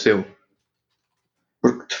aconteceu?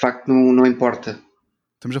 Porque de facto não importa.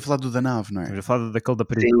 Estamos a falar do da nave, não é? Estamos a falar daquele da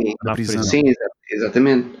prisão. Sim, da prisão. Sim,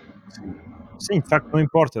 exatamente. Sim, de facto não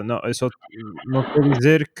importa. Não, eu só não estou a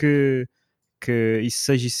dizer que isso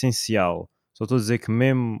seja essencial. Só estou a dizer que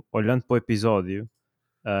mesmo olhando para o episódio,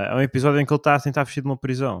 é um episódio em que ele está a tentar fugir de uma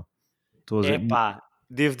prisão. Estou a dizer,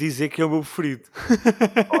 Devo dizer que é o meu preferido.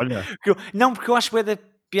 Olha. Porque eu acho que é da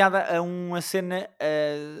piada a uma cena...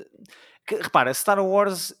 que, repara, Star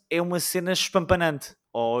Wars é uma cena espampanante.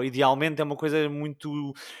 Ou idealmente é uma coisa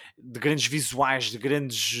muito de grandes visuais, de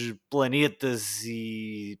grandes planetas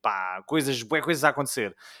e coisas a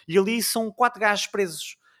acontecer. E ali são 4 gajos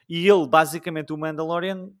presos. E ele, basicamente, o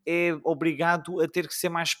Mandalorian, é obrigado a ter que ser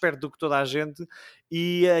mais esperto do que toda a gente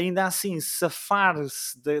e ainda assim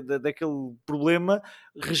safar-se daquele problema,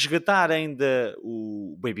 resgatar ainda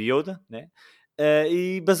o Baby Yoda, né?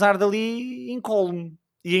 E bazar dali incólume.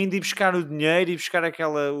 E ainda ir buscar o dinheiro e buscar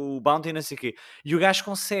o bounty, não sei o quê. E o gajo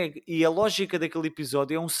consegue. E a lógica daquele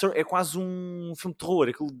episódio é quase um filme de terror.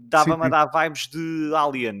 Aquilo dava-me a dar vibes de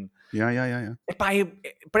Alien. Yeah.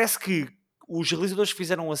 Parece que os realizadores que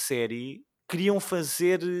fizeram a série queriam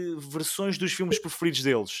fazer versões dos filmes preferidos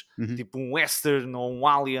deles. Tipo um western ou um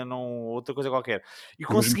Alien ou outra coisa qualquer. E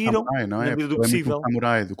conseguiram, samurai, não é? na medida do possível. Um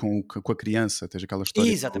samurai com a criança. Tens aquela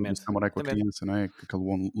história Exatamente. do samurai com a criança, não é? Aquele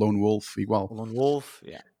Lone Wolf igual. O Lone Wolf,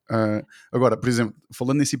 yeah. Agora, por exemplo,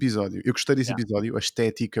 falando nesse episódio, eu gostei desse episódio, a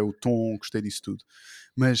estética, o tom, gostei disso tudo.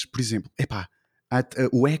 Mas, por exemplo,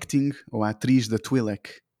 o acting ou a atriz da Twi'lek,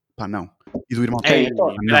 pá, não. E do irmão Ei,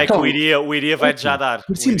 Então, peraí que então, o Iria vai-te já dar.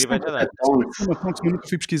 O Sim, Iria vai-te já dar. uma fonte que eu nunca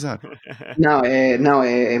fui pesquisar. não,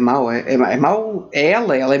 é mau, é mau, é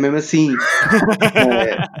ela é mesmo assim.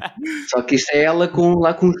 Só que isto é ela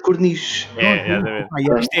lá com os cornichos. É, exatamente. Pá,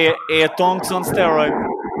 e Isto é a Tonks on steroid.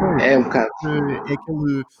 É um bocado. é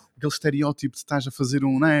aquele estereótipo de estás a fazer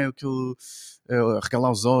não é? Aquele a regalar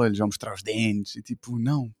os olhos, a mostrar os dentes, e tipo,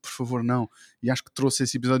 não, por favor, não. E acho que trouxe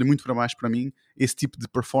esse episódio muito para baixo para mim, esse tipo de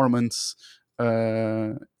performance,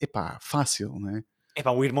 epá, fácil, não é?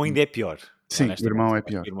 Epá, o irmão ainda é pior. Sim, o honestamente. irmão é Acho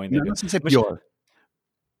que pior. o irmão ainda é Não pior. sei se é Mas- pior.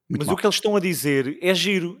 Muito Mas mal. o que eles estão a dizer é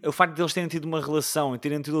giro. É o facto de eles terem tido uma relação e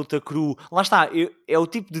terem tido outra cru. Lá está. É o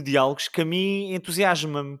tipo de diálogos que a mim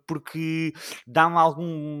entusiasma-me, porque dá-me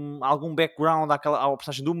algum background à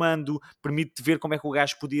personagem do Mando, permite-te ver como é que o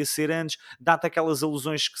gajo podia ser antes, dá-te aquelas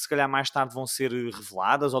alusões que se calhar mais tarde vão ser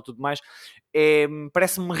reveladas ou tudo mais.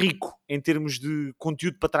 Parece-me rico em termos de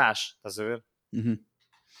conteúdo para trás. Estás a ver? Uhum.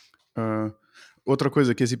 Outra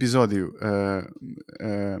coisa que esse episódio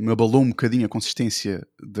me abalou um bocadinho a consistência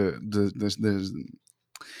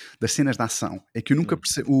das cenas de ação é que eu nunca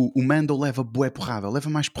percebo. O Mando leva bué porrada, leva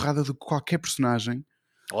mais porrada do que qualquer personagem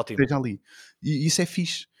que Ótimo. esteja ali. E isso é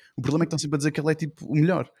fixe. O problema é que estão sempre a dizer que ele é tipo o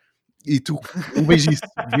melhor. E tu vês isso,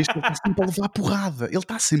 vês que ele está sempre a levar porrada. Ele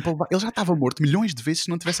está sempre a levar. Ele já estava morto milhões de vezes se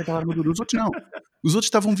não tivesse aquela armadura. Os outros não. Os outros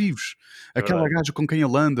estavam vivos. Aquela gaja com quem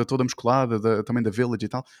ele anda, toda musculada, também da Village e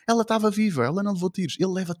tal, ela estava viva, ela não levou tiros.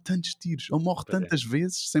 Ele leva tantos tiros, ele morre tantas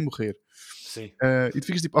vezes sem morrer. Sim. E tu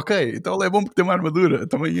ficas tipo, ok, então ele é bom porque tem uma armadura,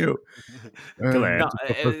 também eu. Aquilo é Não, tudo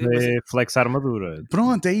para fazer flex a armadura.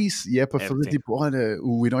 Pronto, é isso. E é para fazer sim. tipo, olha,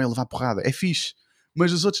 o herói a levar porrada. É fixe.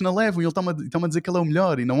 Mas os outros não levam e ele está-me a dizer que ele é o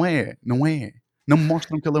melhor. E não é. Não é. Não me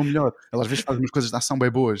mostram que ele é o melhor. Ele às vezes faz umas coisas de ação bem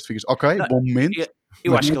boas. Tu ficas, ok, Não, bom momento.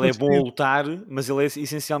 Eu mas acho que não ele é bom a conseguiu. lutar, mas ele é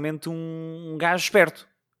essencialmente um gajo esperto.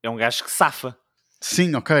 É um gajo que safa.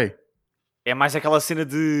 Sim, ok. É mais aquela cena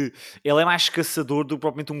de... Ele é mais caçador do que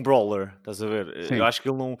propriamente um brawler. Estás a ver? Sim. Eu acho que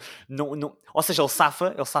ele não... Ou seja, ele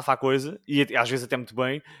safa a coisa, e às vezes até muito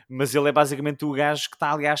bem, mas ele é basicamente o gajo que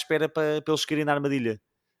está ali à espera para eles caírem na armadilha.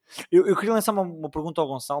 Eu queria lançar uma pergunta ao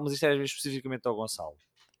Gonçalo, mas isto é especificamente ao Gonçalo.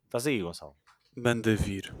 Estás aí, Gonçalo? Manda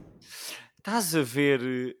vir. Estás a ver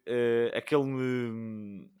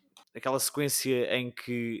aquela sequência em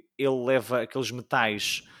que ele leva aqueles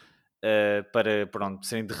metais para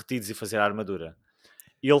serem derretidos e fazer a armadura?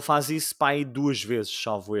 E ele faz isso para aí 2 vezes,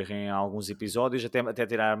 salvo erro, em alguns episódios, até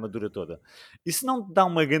tirar a armadura toda. Isso não te dá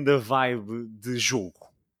uma grande vibe de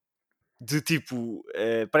jogo? De tipo,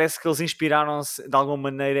 parece que eles inspiraram-se de alguma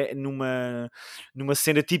maneira numa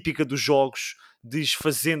cena típica dos jogos,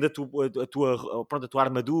 desfazendo a tua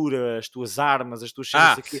armadura, as tuas armas, as tuas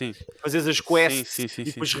cenas aqui, Sim. fazes as quests Sim, e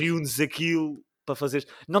depois reúnes aquilo para fazer.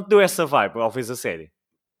 Não te deu essa vibe ao ver a série?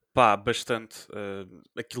 Pá, bastante.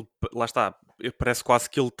 Aquilo, lá está. Parece quase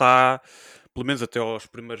que ele está, pelo menos até aos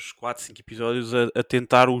primeiros 4, 5 episódios, a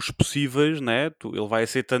tentar os possíveis, né? Ele vai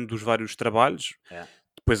aceitando os vários trabalhos. É.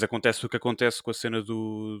 Depois acontece o que acontece com a cena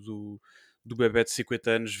do bebé de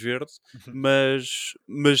 50 anos verde,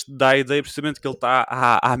 mas dá a ideia precisamente que ele está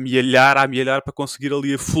a amealhar para conseguir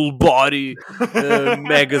ali a full body,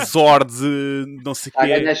 Megazord, não sei o A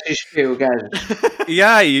quê. ganhar XP, o gajo.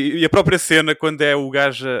 E a própria cena, quando é o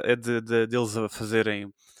gajo deles a fazerem,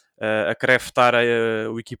 a craftar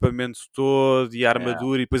o equipamento todo e a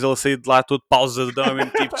armadura, e depois ele a sair de lá todo pausadão,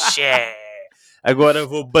 mesmo tipo, tchê, agora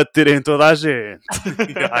vou bater em toda a gente,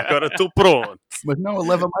 agora estou pronto. Mas não, ele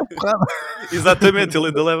leva mais porrada. Exatamente, ele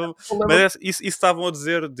ainda leva. Mas isso estavam a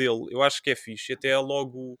dizer dele, eu acho que é fixe. Até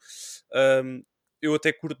logo. Eu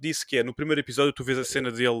até curto disso, que é no primeiro episódio tu vês a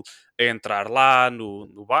cena dele a entrar lá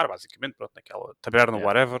no bar, basicamente, pronto, naquela taberna,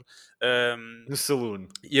 whatever, No saloon.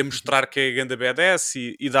 e a mostrar que é ganda BDS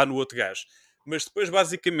e dá no outro gajo. Mas depois,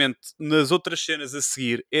 basicamente, nas outras cenas a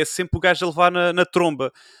seguir, é sempre o gajo a levar na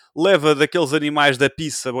tromba. Leva daqueles animais da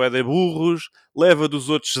pizza, bué de burros, leva dos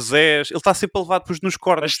outros Zés, ele está sempre a levar depois nos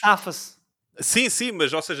cornos. Mas stafa-se. Sim,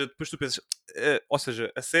 mas, ou seja, depois tu pensas... ou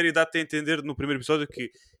seja, a série dá-te a entender no primeiro episódio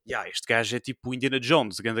que este gajo é tipo o Indiana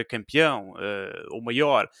Jones, grande campeão, ou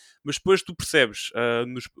maior. Mas depois tu percebes,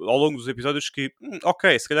 ao longo dos episódios, que,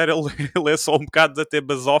 ok, se calhar ele é só um bocado até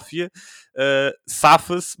basófia,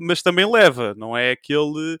 safa-se, mas também leva. Não é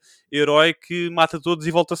aquele herói que mata todos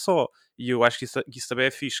e volta só. E eu acho que isso também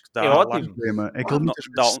é fixe. Que dá É lá- ótimo. O problema é que ele muitas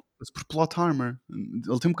vezes se por plot armor.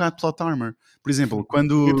 Ele tem um bocado de plot armor. Por exemplo,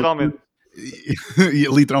 quando... Literalmente.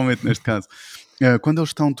 Literalmente, neste caso. Quando eles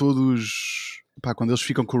estão todos... Pá, quando eles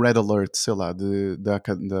ficam com o Red Alert, sei lá,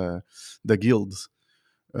 da Guild.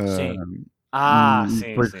 Sim. Ah, E sim,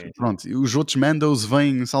 depois, sim. pronto, e os outros Mandos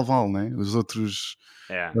vêm salvá-lo, né? Os outros.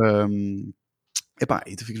 É. Epá,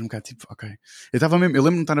 e tu ficas um bocado tipo, ok. Eu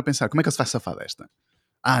lembro-me de estar a pensar, como é que ele se vai safar desta?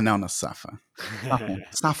 Ah, não se safa.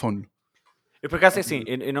 Safam-no. Eu por acaso é assim,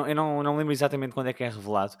 eu não lembro exatamente quando é que é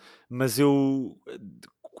revelado, mas eu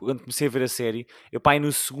quando comecei a ver a série, eu pá, aí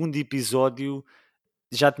no segundo episódio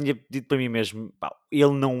já tinha dito para mim mesmo, pá,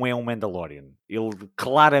 ele não é um Mandalorian. Ele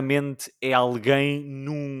claramente é alguém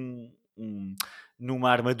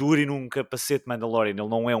numa armadura e num capacete Mandalorian. Ele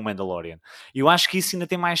não é um Mandalorian. E eu acho que isso ainda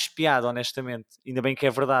tem mais piada, honestamente. Ainda bem que é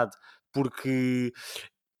verdade. Porque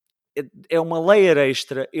é uma layer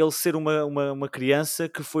extra ele ser uma criança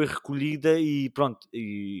que foi recolhida e pronto,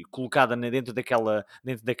 e colocada dentro daquela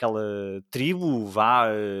tribo, vá,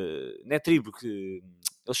 não é tribo, que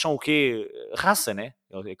eles são o quê? Raça, né?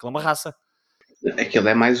 Aquilo é uma raça. Aquilo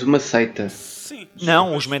é mais uma seita. Sim. Não,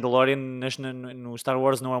 mas, os Mandalorian no Star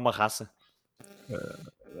Wars não é uma raça.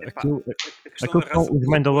 epá, Aquilo, a questão aquilo da raça os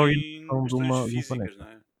Mandalorians põe são de questões um físicas, planeta.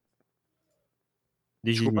 não é?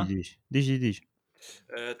 Desculpa? Diz.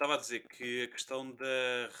 Estava a dizer que a questão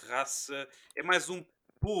da raça é mais um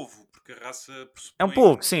povo, porque a raça É um pressupõe,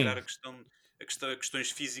 pouco, se calhar, sim.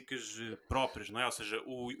 questões físicas próprias, não é? Ou seja,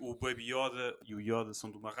 o Baby Yoda e o Yoda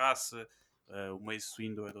são de uma raça, o Mace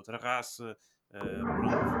Windu é de outra raça,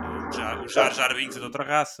 o Jar Jar Binks é de outra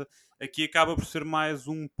raça. Aqui acaba por ser mais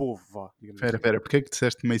um povo, vá, digamos assim. Espera, porquê é que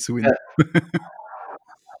disseste Mace Windu?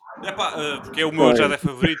 Epá, porque é o meu Pois. Jedi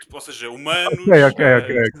favorito, ou seja, humanos. Ok.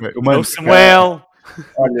 É o Samuel.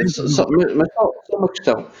 Olha, mas só uma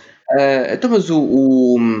questão. Então, mas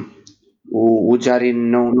o Jari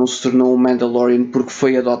não se tornou um Mandalorian porque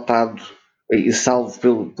foi adotado e salvo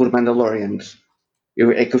por Mandalorians.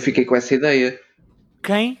 É que eu fiquei com essa ideia.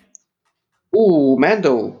 Quem? O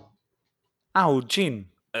Mando, O Jin.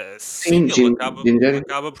 Sim, sim, Din ele Djarin.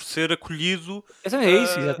 acaba por ser acolhido. Então é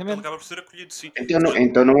isso, Ele exatamente. acaba por ser acolhido, sim.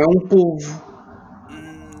 Então não é um povo,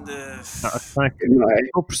 Não, a questão é que não é?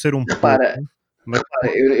 acabou por ser um pouco, Repara, mas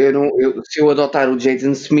se eu adotar o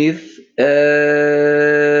Jaden Smith,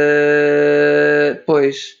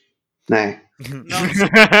 pois, não é? não no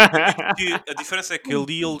sentido em que a diferença é que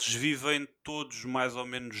ali eles vivem todos mais ou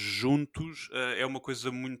menos juntos. É uma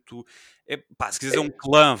coisa muito. Pá, se quiser um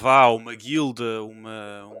clã, vá, uma guilda,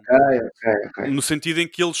 Ok. no sentido em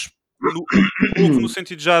que eles. O povo, no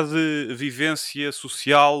sentido já de vivência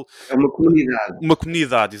social. É uma comunidade. Uma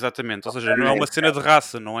comunidade, exatamente. Ou seja, não é uma cena de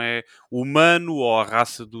raça, não é o humano ou a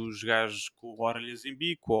raça dos gajos com orelhas em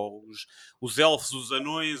bico, ou os elfos, os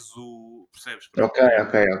anões, percebes? Pronto,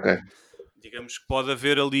 Ok. digamos que pode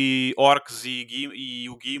haver ali orcs e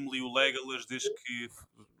o Gimli e o Legolas, desde que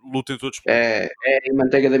lutem todos por. É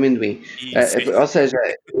manteiga de amendoim. Sim. Ou seja,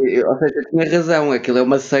 tinha razão, aquilo é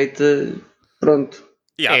uma seita. Pronto.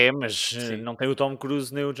 Yeah, Mas sim. não tem o Tom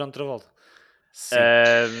Cruise nem o John Travolta. Sim.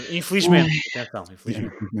 Infelizmente, atenção,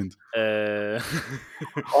 infelizmente. Infelizmente.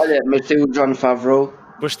 Olha, mas tem o Jon Favreau,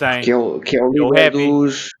 Pois tem. que é o É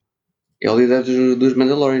o líder Happy. dos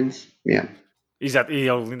Mandalorians. Yeah. Exato, e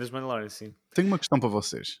é o Lindas Mandalorian, sim. Tenho uma questão para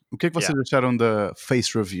vocês. O que é que vocês acharam da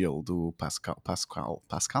face reveal do Pascal? Pascal?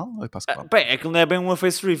 Ou é Pascal? Bem, aquilo não é bem uma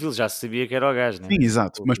face reveal, já se sabia que era o gajo, né? Sim,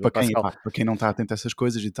 exato. Mas O para quem, Pascal. para quem não está atento a essas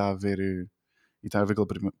coisas e está a ver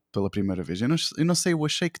pela primeira vez, eu não sei, eu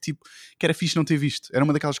achei que era fixe não ter visto. Era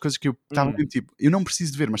uma daquelas coisas que eu estava mesmo tipo, eu não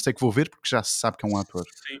preciso de ver, mas sei que vou ver porque já se sabe que é um ator.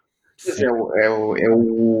 Sim. Mas é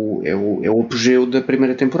o apogeu da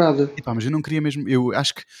primeira temporada. Epá, mas eu não queria mesmo. Eu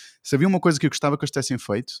acho que se havia uma coisa que eu gostava que eles tivessem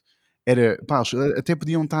feito era, pá, eles até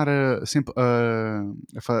podiam estar sempre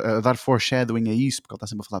a dar foreshadowing a isso, porque ele está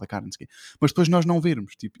sempre a falar da cara, não sei o quê. Mas depois nós não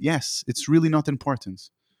vermos, tipo, yes, it's really not important.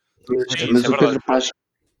 Mas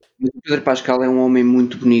o Pedro Pascal é um homem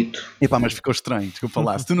muito bonito. Epá, mas ficou estranho, desculpa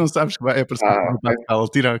lá. Se tu não sabes que vai aparecer o Ok. Pascal,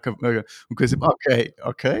 tira uma coisa tipo,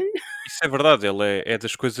 ok. Isso é verdade, ele é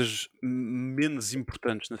das coisas menos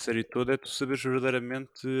importantes na série toda, é tu saberes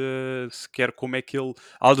verdadeiramente sequer como é que ele.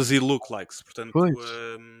 How does he look like? Portanto, Pois.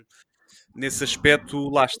 nesse aspecto,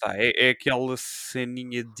 lá está. É aquela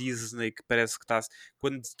ceninha Disney que parece que está.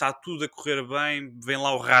 Quando está tudo a correr bem, vem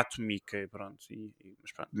lá o rato Mickey. Pronto.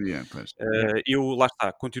 Mas pronto. Yeah, pois. Eu, lá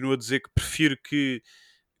está, continuo a dizer que prefiro que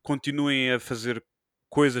continuem a fazer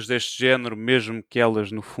coisas deste género, mesmo que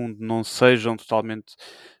elas no fundo não sejam totalmente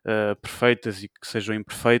perfeitas e que sejam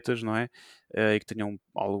imperfeitas, não é? E que tenham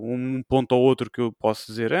algum ponto ou outro que eu possa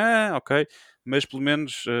dizer, ok, mas pelo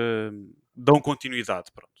menos dão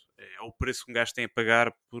continuidade, pronto. É o preço que um gajo tem a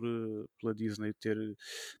pagar pela Disney ter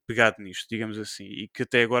pegado nisto, digamos assim, e que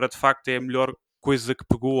até agora de facto é a melhor coisa que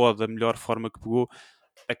pegou, ou da melhor forma que pegou,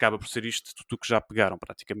 acaba por ser isto tudo que já pegaram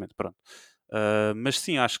praticamente, pronto. Mas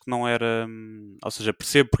sim, acho que não era. Ou seja,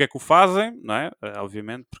 percebo porque é que o fazem, não é?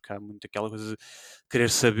 Obviamente, porque há muito aquela coisa de querer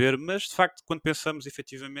saber, mas de facto, quando pensamos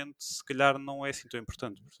efetivamente, se calhar não é assim tão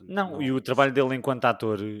importante. Portanto, Não, e o trabalho dele enquanto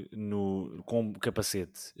ator com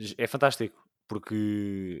capacete é fantástico,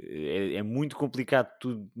 porque é muito complicado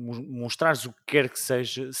tu mostrares o que quer que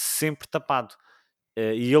seja sempre tapado.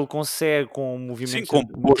 E ele consegue com Sim, movimentos, com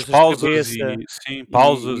boas movimentações de pausas cabeça sim, e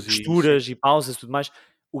pausas e sim. posturas e pausas e tudo mais.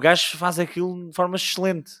 O gajo faz aquilo de forma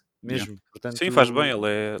excelente Yeah. mesmo. Sim, faz bem.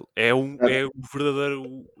 Portanto, Ele é o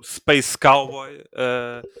verdadeiro Space Cowboy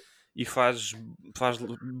e faz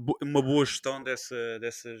uma boa gestão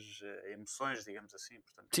dessas emoções, digamos assim.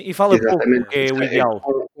 Portanto, sim, e fala pouco, Exatamente. que é o ideal.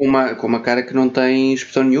 Com uma cara que não tem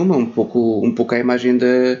expressão nenhuma, um pouco a imagem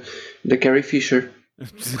da Carrie Fisher.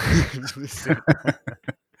 Sim.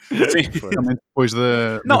 sim. Realmente depois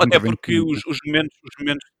Não, das até porque intervenções. os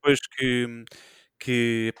momentos depois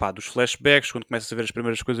que pá, dos flashbacks, quando começas a ver as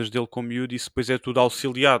primeiras coisas dele com miúdo, isso depois é tudo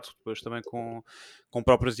auxiliado, depois também com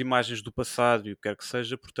próprias imagens do passado e o que quer que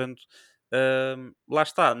seja, portanto, lá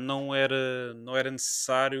está, não era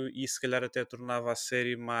necessário e se calhar até tornava a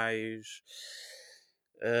série mais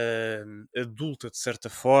adulta de certa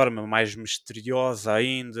forma, mais misteriosa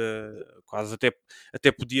ainda, quase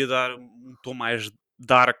até podia dar um tom mais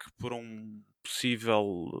dark por um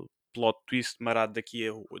possível plot twist marado daqui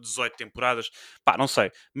a 18 temporadas. Pá, não sei.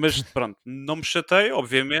 Mas pronto, não me chatei,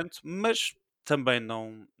 obviamente, mas também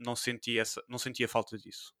não sentia falta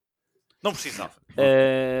disso. Não precisava.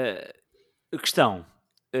 A questão,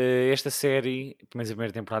 esta série, pelo menos a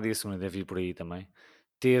primeira temporada e a segunda deve ir por aí também,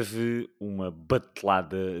 teve uma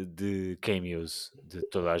batelada de cameos de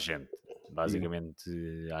toda a gente. Basicamente,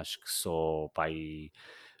 acho que só o pai,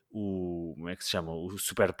 como é que se chama? O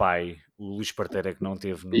Super Pai, o Luís Parteira é que não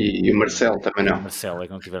teve E o Marcelo também e o não. Marcelo é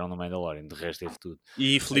que não tiveram no Mandalorian, de resto teve tudo.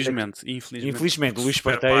 E infelizmente, Infelizmente, o Luís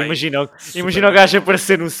Super Parteira, Pai, imagina Super o gajo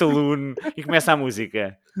aparecer no saloon e começa a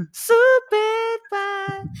música. Super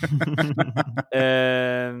Pai!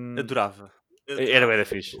 Adorava. Era bem da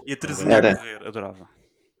fixe. E a Terezinha a Era. correr, adorava.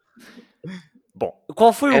 Bom,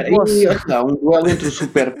 qual foi o Era. boss? E olha lá, um duelo entre o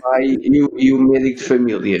Super Pai e o médico de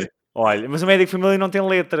família. Olha, mas o Médico de Família não tem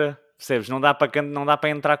letra, percebes? Não dá para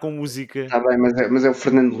entrar com música. Está bem, mas é o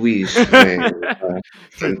Fernando Luís.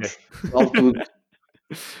 Portanto, vale tudo.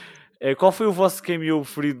 Qual foi o vosso cameo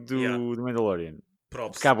preferido Yeah. do Mandalorian?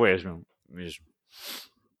 Props. De Cabo És, mesmo.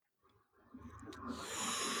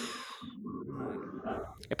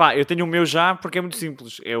 Epá, eu tenho o meu já porque é muito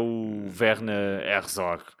simples. É o Werner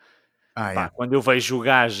Herzog. Pá, quando eu vejo o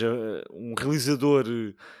gajo, um realizador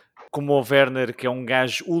como o Werner, que é um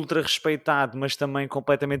gajo ultra respeitado, mas também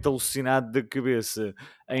completamente alucinado da cabeça,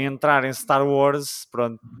 a entrar em Star Wars,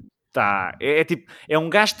 pronto, tá. É um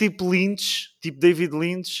gajo tipo Lynch, tipo David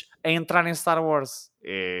Lynch, a entrar em Star Wars.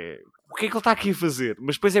 O que é que ele está aqui a fazer?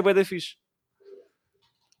 Mas depois é bué da fixe.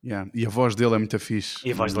 Yeah. E a voz dele é muito fixe.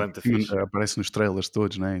 E a voz dele é muito fixe. Aparece nos trailers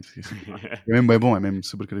todos, né? É mesmo bem bom, é mesmo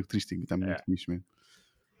super característico. Está muito fixe mesmo.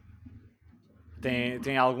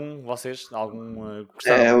 Tem algum, vocês? Algum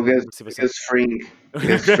É o Gus Fring.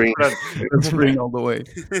 Gus Fring. Let's bring all the way.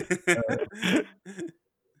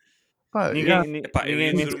 Pá, Ninguém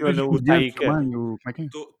menciona o Taika. Como é que é?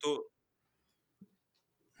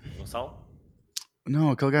 Gonçalo?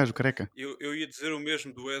 Não, aquele gajo, careca. Eu ia dizer o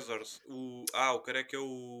mesmo do Ezors. O careca é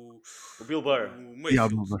o Bill Burr. O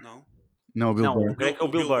Mayfield, Bill Burr. não? Não, o Bill Burr. O careca é o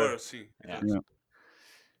Bill Burr. Sim. Yeah.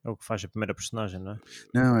 É o que faz a primeira personagem, não é?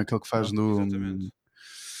 Não, é aquele que faz do. Exatamente.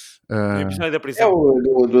 O episódio da É prisão.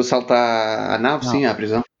 o do assalto à nave, Não. sim, à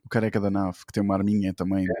prisão. O careca da nave, que tem uma arminha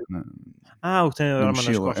também. O que tem a na arma nas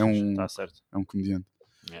mochila. costas. Está certo. É um comediante.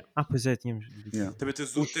 Pois é, tínhamos dito. Yeah. Também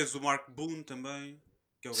tens o Mark Boone também.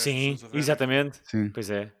 Que é o gajo Sim, dos Sons of Anarchy. exatamente. Sim. Pois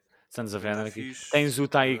é. Sons of Também tá Anarchy. fixe. Tens o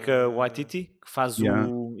Taika Waititi, que faz Yeah.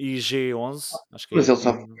 o IG-11. Acho que Mas é. ele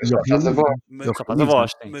só faz a voz. Mas, Só faz a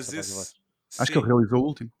voz. Tem. mas Só faz a voz. esse... Acho que ele realizou o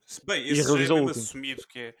último. Bem, E esse já é realizou o mesmo último. assumido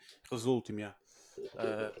que é realizou o último, já.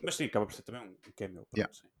 Mas sim, acaba por ser também um cameo. Pronto,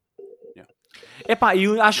 Yeah. sim. Epá,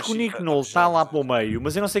 eu acho Mas que o sim, Nick tá Nolte está fechado, lá sim. pelo meio,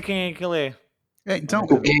 mas eu não sei quem é que ele é. Então,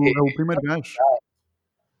 O quê? é o primeiro gajo.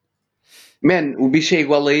 Man, o bicho é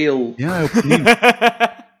igual a ele. Yeah, é o pequenino.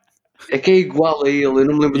 É que é igual a ele. Eu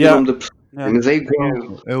não me lembro Yeah. do nome da pessoa, mas é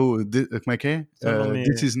igual. É o. Como é que é? Seu nome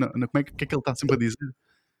This is como é que ele está sempre a dizer?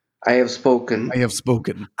 I have spoken. I have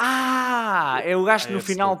spoken. É o gajo que no esse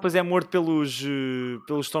final pouco. depois é morto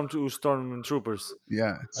pelos Stormtroopers.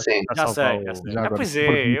 Yeah. Sim. Já sei. Já agora, Pois se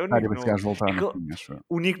for é, eu necessário, Nick esse gajo voltar É que no fim, acho eu.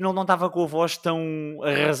 o Nick não estava com a voz tão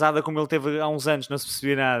arrasada como ele teve há uns anos, não se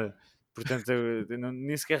percebia nada. Portanto, eu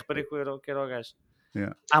nem sequer reparei que era o gajo.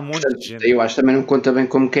 Yeah. Há monte Portanto, de gente. eu acho que também não conta bem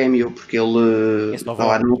como cameo, porque ele Esse nova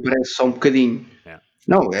lá hora. não aparece só um bocadinho. Yeah.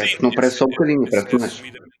 Não, é Sim, porque não aparece só um bocadinho, aparece é mais.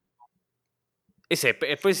 assumidamente. Isso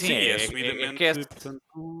pois sim, Sim, é é assumidamente, cast.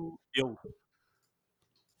 portanto, ele.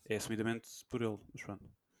 É assumidamente por ele, mas pronto.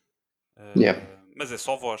 Yeah. Mas é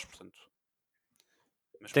só voz, portanto.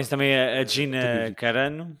 Mas Tens pronto, também a também Gina vi.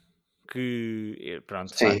 Carano, que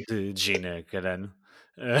pronto, Sim. de Gina Carano.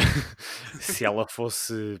 Se ela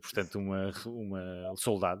fosse, portanto, uma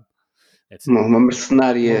soldado, etc. Uma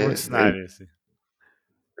mercenária Uma mercenária, sim.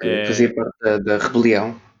 que fazia parte da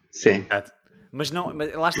rebelião. Sim. Exato. Mas não,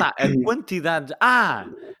 mas lá está, a quantidade.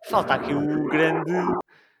 Falta aqui o grande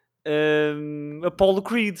Apollo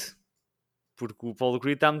Creed, porque o Apollo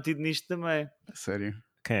Creed está metido nisto também. Sério?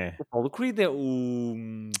 Quem é? O Apollo Creed é o.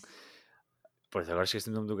 Pois agora esqueci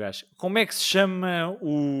o nome do gajo. Como é que se chama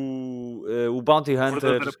o Bounty O Hunter?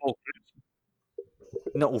 verdadeiro Paul Creed.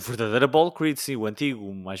 Não, o verdadeiro Apollo Creed, sim, o antigo,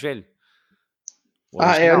 o mais velho. O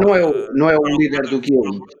original. Não é o líder do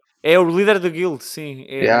guild. É o líder do guild, sim.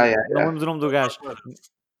 Não lembro do nome do gajo.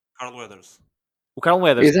 Carl Weathers. O Carl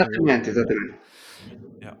Weathers. Exatamente.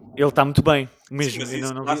 Yeah. Ele está muito bem, Sim, mesmo. mas Eu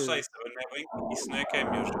isso, não lá vi- está, isso não é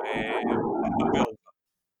cameos, é um papel.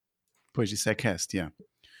 Pois, isso é cast, yeah.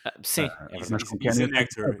 Sim, é He's, verdade. Mas com he's an Kenny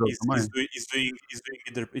actor. também. He's doing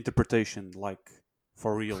interpretation, like,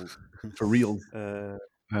 for real. For real.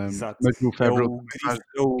 Exato. Mas o É Favreau o faz-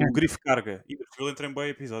 grifo carga. E ele entra em bem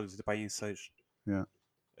episódios, tipo aí em 6. Yeah.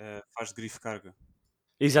 Faz de grifo carga.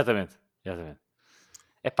 Exatamente.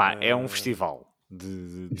 Epá, é um festival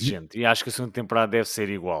de gente. E acho que a segunda temporada deve ser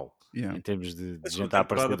igual. Yeah. Em termos de A gente segunda a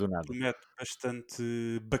aparecer temporada do nada. promete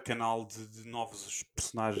bastante bacanal de novos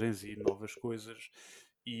personagens e novas coisas.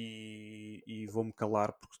 E vou-me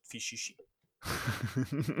calar porque fiz xixi.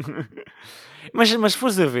 mas se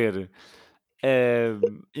fores a ver,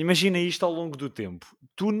 imagina isto ao longo do tempo.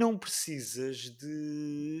 Tu não precisas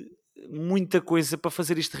de muita coisa para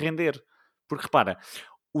fazer isto render. Porque repara,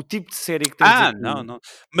 o tipo de série que tens aqui... Não.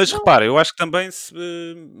 Mas repara, eu acho que também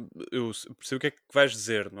eu percebo o que é que vais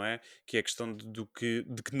dizer, não é? Que é a questão de que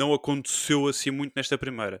não aconteceu assim muito nesta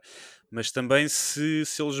primeira. Mas também se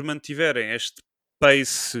eles mantiverem este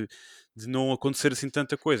pace de não acontecer assim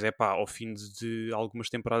tanta coisa, é pá, ao fim de algumas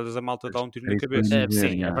temporadas a malta dá um tiro na isso que eu cabeça. ia dizer, sim,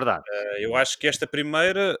 é yeah. verdade. Eu acho que esta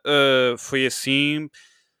primeira foi assim,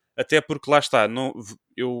 até porque lá está,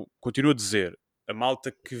 eu continuo a dizer, a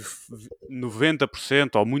malta que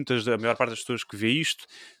 90% ou a maior parte das pessoas que vê isto,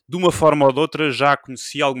 de uma forma ou de outra já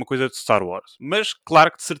conhecia alguma coisa de Star Wars. Mas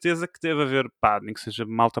claro que de certeza que deve haver, pá, nem que seja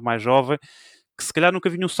malta mais jovem, que se calhar nunca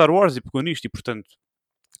vinha um Star Wars e pegou nisto, e portanto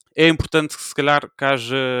é importante que se calhar que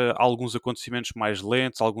haja alguns acontecimentos mais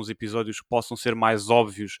lentos, alguns episódios que possam ser mais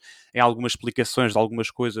óbvios em algumas explicações de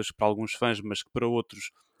algumas coisas para alguns fãs, mas que para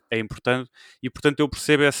outros é importante. E portanto eu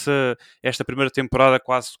percebo esta primeira temporada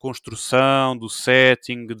quase de construção, do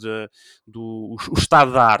setting, o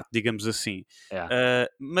estado da arte, digamos assim.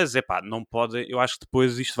 Mas é pá, não pode. Eu acho que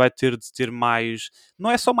depois isto vai ter de ter mais.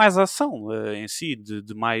 Não é só mais ação em si,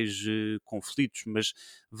 de mais conflitos, mas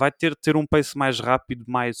vai ter de ter um pace mais rápido,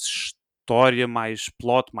 mais história, mais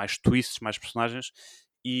plot, mais twists, mais personagens.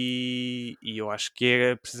 E eu acho que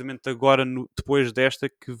é precisamente agora, depois desta,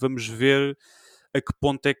 que vamos ver a que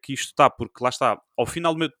ponto é que isto está, porque lá está, ao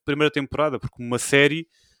final da primeira temporada, porque uma série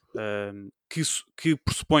que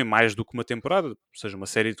pressupõe mais do que uma temporada, ou seja, uma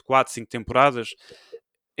série de 4, 5 temporadas,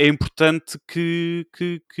 é importante que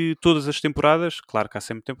todas as temporadas, claro que há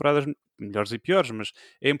sempre temporadas melhores e piores, mas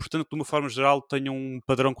é importante que de uma forma geral tenham um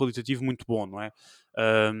padrão qualitativo muito bom, não é?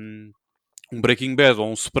 Um Breaking Bad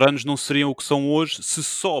ou um Sopranos não seriam o que são hoje se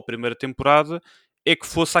só a primeira temporada é que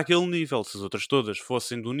fosse àquele nível. Se as outras todas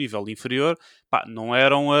fossem de um nível inferior, pá, não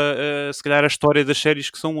eram se calhar a história das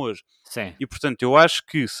séries que são hoje. Sim. E portanto eu acho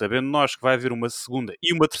que, sabendo nós que vai haver uma segunda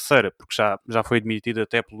e uma terceira, porque já foi admitido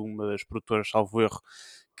até por uma das produtoras, salvo erro,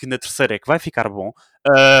 que na terceira é que vai ficar bom,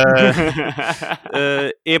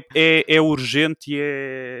 é urgente e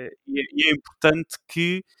é importante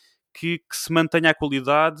que se mantenha a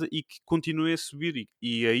qualidade e que continue a subir.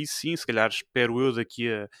 E aí sim, se calhar espero eu daqui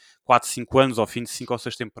a 4, 5 anos, ao fim de 5 ou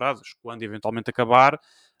 6 temporadas, quando eventualmente acabar,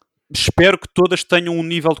 espero que todas tenham um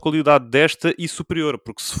nível de qualidade desta e superior,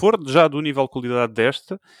 porque se for já do nível de qualidade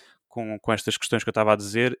desta, com estas questões que eu estava a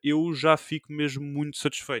dizer, eu já fico mesmo muito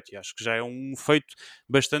satisfeito e acho que já é um feito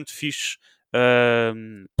bastante fixe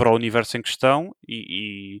para o universo em questão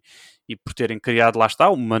e por terem criado, lá está,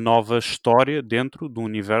 uma nova história dentro de um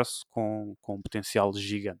universo com um potencial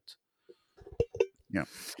gigante.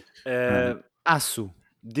 Aço,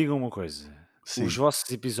 digam uma coisa. Sim. Os vossos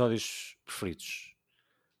episódios preferidos?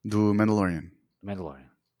 Do Mandalorian. Mandalorian.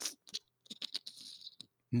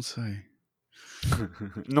 Não sei.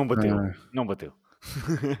 Não bateu. Ah, Não bateu.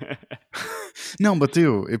 não,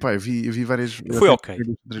 bateu. Epá, eu vi várias. Foi ok.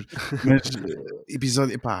 Mas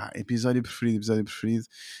episódio preferido.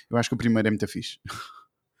 Eu acho que o primeiro é muito fixe.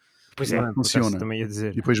 Pois é. Por acaso Funciona. também ia E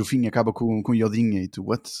dizer. depois o fim acaba com Iodinha e tu,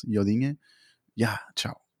 what? Iodinha?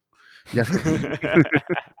 Tchau. E acho que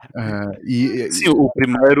Sim, o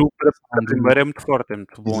primeiro, para apresentação o primeiro é muito forte, é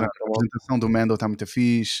muito bom. exato, a apresentação do Mando está muito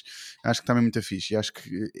fixe. Acho que está mesmo muito fixe. E acho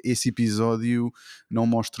que esse episódio não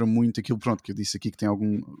mostra muito aquilo, pronto, que eu disse aqui que tem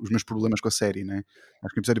os meus problemas com a série, né?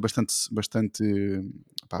 Acho que é um episódio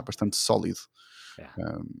bastante sólido. É.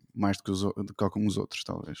 Mais do que alguns outros,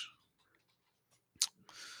 talvez.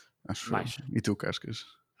 Acho. Mais. E tu, Cascas?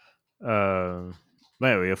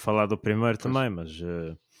 Bem, eu ia falar do primeiro também, mas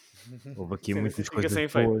houve aqui Sim, muitas fica coisas sem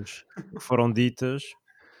efeito. boas que foram ditas.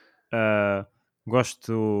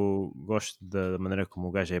 Gosto da maneira como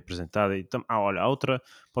o gajo é apresentado. E olha, a outra,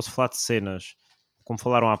 posso falar de cenas, como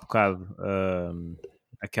falaram há bocado,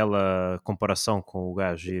 aquela comparação com o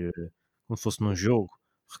gajo ir como se fosse num jogo,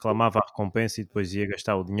 reclamava a recompensa e depois ia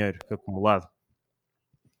gastar o dinheiro acumulado.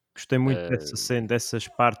 Gostei muito dessa cena, dessas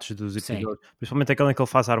partes dos Sim. episódios, principalmente aquela em que ele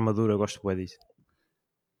faz a armadura. Gosto bem disso.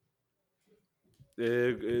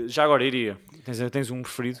 Já agora iria. Tens um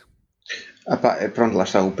preferido? Pronto, lá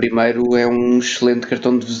está. O primeiro é um excelente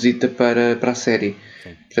cartão de visita para a série.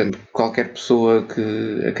 Sim. Portanto, qualquer pessoa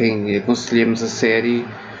a quem aconselhemos a série,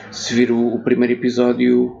 se vir o primeiro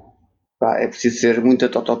episódio, é preciso ser muito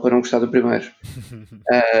totó para não gostar do primeiro.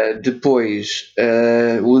 Depois,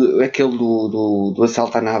 aquele do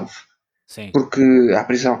assalto à nave, Sim. à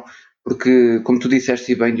prisão, porque, como tu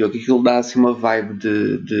disseste bem, Diogo, aquilo dá assim uma vibe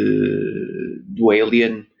do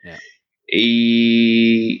Alien. Yeah.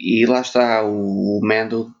 E lá está, o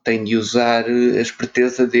Mando tem de usar a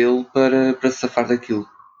esperteza dele para se safar daquilo.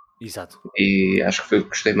 Exato. E acho que foi o que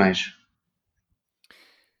gostei mais.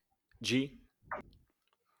 G?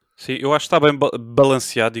 Sim, eu acho que está bem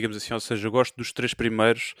balanceado, digamos assim, ou seja, eu gosto dos três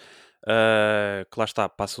primeiros, que lá está,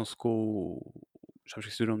 passam-se com o... Já me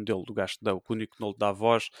esqueci o nome dele, do gajo que dá, o único que não lhe dá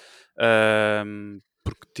voz,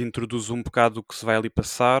 porque te introduz um bocado o que se vai ali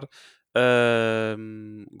passar.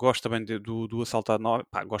 Gosto também do Assalto à Nave,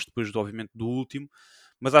 gosto depois, obviamente, do último,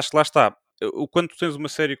 mas acho que lá está. Quando tu tens uma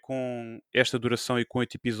série com esta duração e com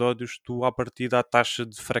 8 episódios, tu, à partida, a taxa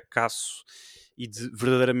de fracasso e de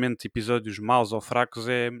verdadeiramente episódios maus ou fracos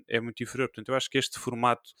é muito inferior. Portanto, eu acho que este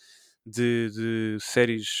formato de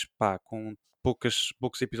séries com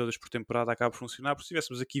poucos episódios por temporada acaba por funcionar. Porque se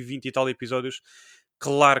tivéssemos aqui 20 e tal episódios,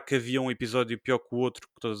 claro que havia um episódio pior que o outro,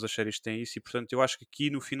 que todas as séries têm isso, e portanto eu acho que aqui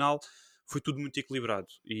no final foi tudo muito equilibrado.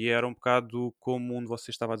 E era um bocado como um de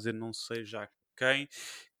vocês estava a dizer, não sei já quem,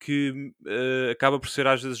 que acaba por ser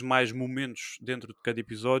às vezes mais momentos dentro de cada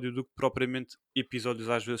episódio do que propriamente episódios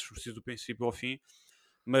às vezes preciso do princípio ao fim.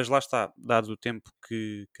 Mas lá está, dado o tempo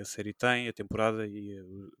que a série tem, a temporada e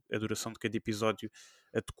a duração de cada episódio,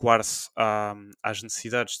 adequar-se às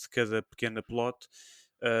necessidades de cada pequena plot,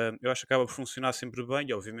 eu acho que acaba por funcionar sempre bem.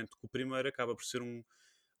 E obviamente que o primeiro acaba por ser um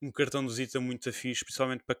cartão de visita muito fixe,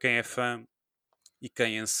 principalmente para quem é fã e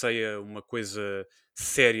quem anseia uma coisa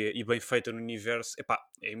séria e bem feita no universo.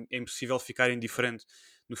 É impossível ficar indiferente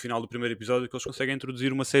no final do primeiro episódio, que eles conseguem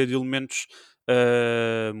introduzir uma série de elementos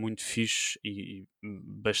muito fixe e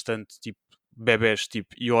bastante tipo bebés,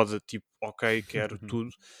 tipo Yoda, tipo ok, quero tudo,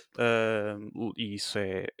 e isso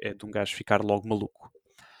é de um gajo ficar logo maluco.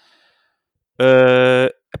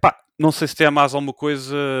 Não sei se tem mais alguma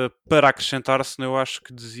coisa para acrescentar, senão eu acho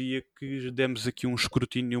que dizia que demos aqui um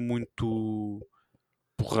escrutínio muito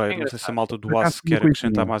porreiro. Não sei se a malta do Por acaso, Aço uma quer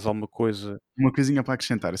acrescentar coisinha. mais alguma coisa. Uma coisinha para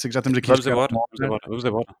acrescentar. Eu sei que já estamos aqui Vamos a chegar a embora, uma vamos hora. embora, vamos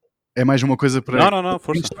embora. É mais uma coisa para Não, quem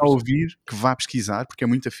força. está a ouvir, que vá pesquisar, porque é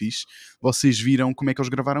muito fixe. Vocês viram como é que eles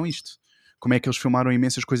gravaram isto. Como é que eles filmaram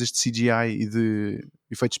imensas coisas de CGI e de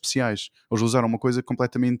efeitos especiais. Eles usaram uma coisa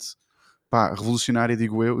completamente revolucionária,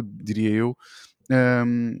 diria eu,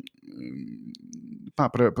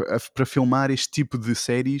 para filmar este tipo de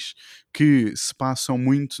séries que se passam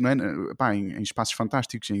muito, não é? Em espaços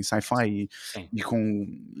fantásticos, em sci-fi e com,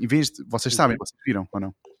 em vez de, vocês sabem, vocês viram ou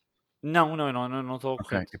não? Não estou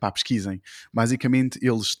correto. Pesquisem. Basicamente,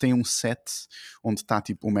 eles têm um set onde está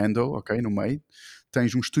tipo o Mando, ok, no meio.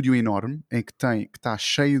 Tens um estúdio enorme em que está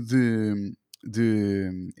cheio de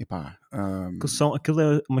Aquilo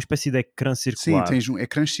é uma espécie de ecrã circular. Sim, tens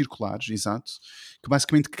ecrãs circulares, exato, que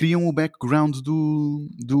basicamente criam o background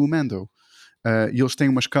do Mando. E eles têm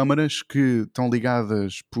umas câmaras que estão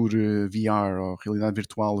ligadas por VR ou realidade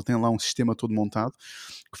virtual, tem lá um sistema todo montado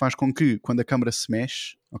que faz com que, quando a câmara se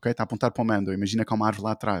mexe, ok, está a apontar para o Mando, imagina que há uma árvore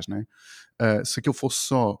lá atrás, né? Se aquilo fosse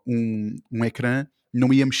só um ecrã,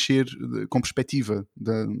 não ia mexer com perspectiva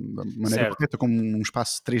da maneira Certo. correta, como um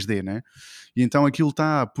espaço 3D, né? E então aquilo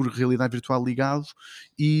está por realidade virtual ligado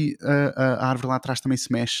e a árvore lá atrás também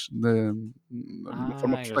se mexe de uma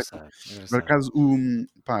forma perfeita. Engraçado, Por engraçado. acaso,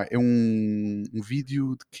 é um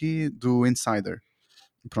vídeo de quê? Do Insider.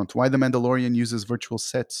 Pronto, Why the Mandalorian uses virtual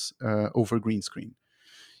sets over green screen.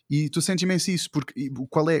 E tu sentes imenso isso, porque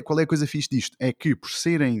qual é a coisa fixe disto? É que por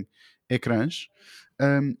serem ecrãs,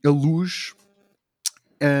 a luz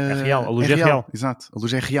É real, a luz é real. Exato, a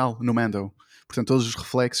luz é real no Mando. Portanto, todos os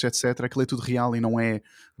reflexos, etc., aquilo é tudo real e não é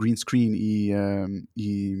green screen,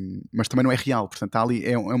 mas também não é real. Portanto, há ali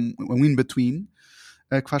um in-between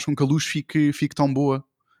que faz com que a luz fique tão boa.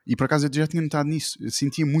 E por acaso eu já tinha notado nisso. Eu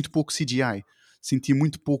sentia muito pouco CGI, sentia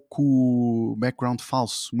muito pouco background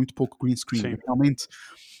falso, muito pouco green screen. Sim. Realmente,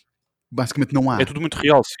 basicamente não há. É tudo muito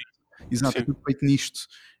real, sim. Exato, é Sim. tudo feito nisto.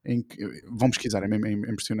 Vão pesquisar, é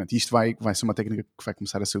impressionante. Isto vai ser uma técnica que vai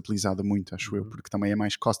começar a ser utilizada muito, acho eu, porque também é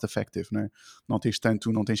mais cost effective, não é? Não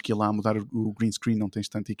tens que ir lá mudar o green screen, não tens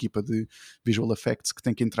tanta equipa de visual effects que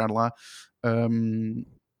tem que entrar lá.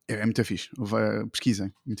 É muito fixe.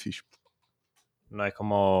 Pesquisem, muito fixe. Não é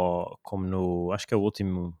como no. Acho que é o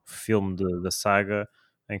último filme da saga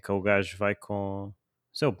em que o gajo vai com.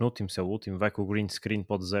 Se é o penúltimo, se é o último, vai com o green screen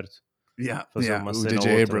para o deserto. Fazer uma O cena ou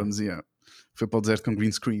J.J. outra. Abrams foi para o deserto com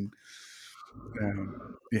green screen.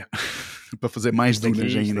 Para fazer mais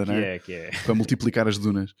dunas ainda, né? Para multiplicar as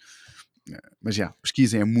dunas. Mas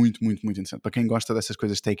pesquisem, é muito, muito, muito interessante. Para quem gosta dessas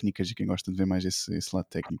coisas técnicas e quem gosta de ver mais esse lado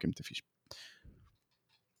técnico, é muito fixe.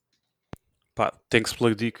 Pá, thanks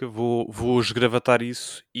pela dica, vou esgravatar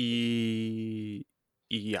isso e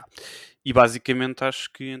basicamente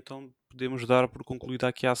acho que então podemos dar por concluída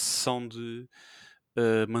aqui a sessão de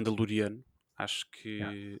Mandaloriano. Acho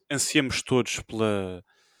que ansiamos todos pela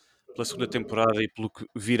segunda temporada e pelo que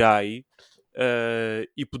virá aí.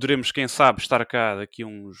 E poderemos, quem sabe, estar cá daqui a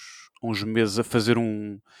uns meses a fazer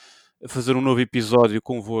um novo episódio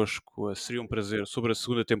convosco. Seria um prazer, sobre a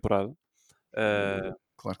segunda temporada.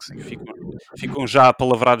 Claro que sim. Ficam já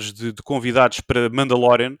apalavrados de convidados para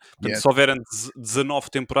Mandalorian. Portanto, Yes. se houverem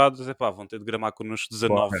 19 temporadas, vão ter de gramar connosco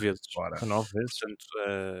 19 vezes. Bora. 19 vezes. Portanto,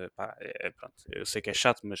 pronto, eu sei que é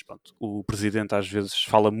chato, mas pronto, o presidente às vezes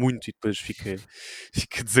fala muito e depois fica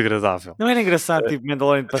desagradável. Não era engraçado, tipo,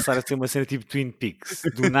 Mandalorian passar a ser uma cena tipo Twin Peaks?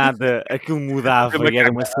 Do nada aquilo mudava e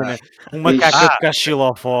era uma cena, um macaco a tocar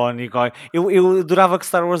xilofone. Eu adorava que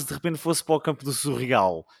Star Wars de repente fosse para o campo do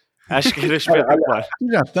surreal. Acho que era espetacular.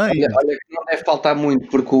 Já tem. Olha que não deve faltar muito,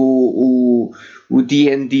 porque o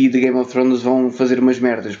D&D de Game of Thrones vão fazer umas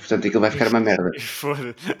merdas, portanto aquilo vai ficar uma merda.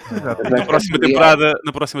 Foda. Na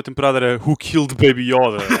próxima temporada era Who Killed Baby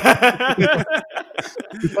Yoda?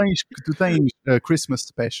 Tu tens Christmas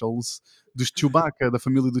specials dos Chewbacca, da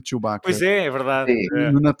família do Chewbacca. Pois é verdade.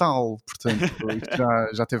 Sim. No Natal, portanto, isto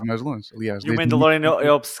já esteve mais longe. Aliás, E o Mandalorian é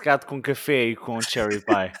obcecado com café e com cherry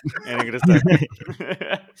pie. Era engraçado.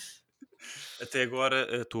 Até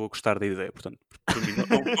agora estou a gostar da ideia, portanto, por mim,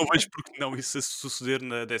 não vejo porque não isso a suceder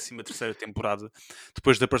na 13ª temporada,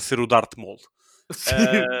 depois de aparecer o Darth Maul.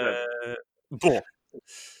 Bom,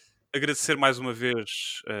 agradecer mais uma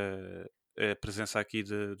vez a presença aqui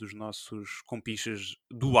dos nossos compichas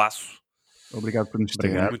do Aço. Obrigado por nos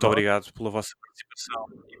terem. Muito obrigado pela vossa participação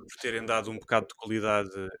e por terem dado um bocado de qualidade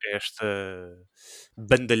a esta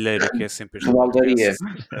bandalheira que é sempre este Baldaria.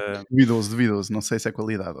 podcast. Duvidoso. Não sei se é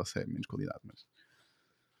qualidade ou se é menos qualidade, mas...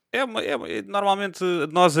 Normalmente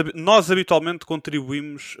nós habitualmente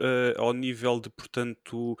contribuímos ao nível de,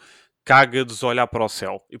 portanto, caga-nos a olhar para o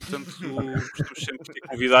céu. E, portanto, estamos sempre a ter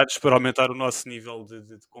convidados para aumentar o nosso nível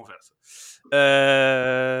de conversa.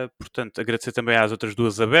 Portanto, agradecer também às outras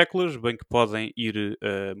duas abéculas, bem que podem ir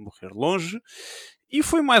morrer longe. E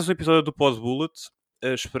foi mais um episódio do Pod Bullet.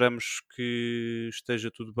 Esperamos que esteja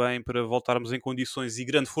tudo bem para voltarmos em condições e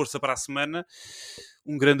grande força para a semana.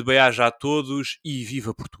 Um grande beijo a todos e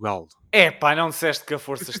viva Portugal! Não disseste que a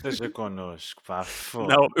força esteja connosco, pá.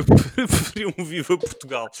 Não, eu preferi um viva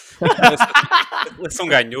Portugal. A seleção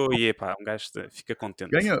ganhou e um gajo fica contente.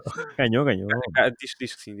 Ganhou. Diz que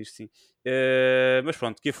sim. Mas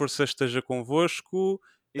pronto, que a força esteja convosco.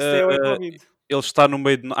 Isso é o Covid. Ele está no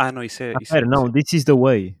meio de... não, isso é... Não, this is the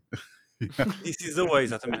way. This is the way,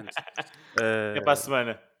 exatamente. É para a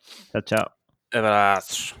semana. Tchau.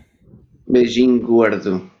 Abraços. Beijinho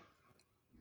gordo.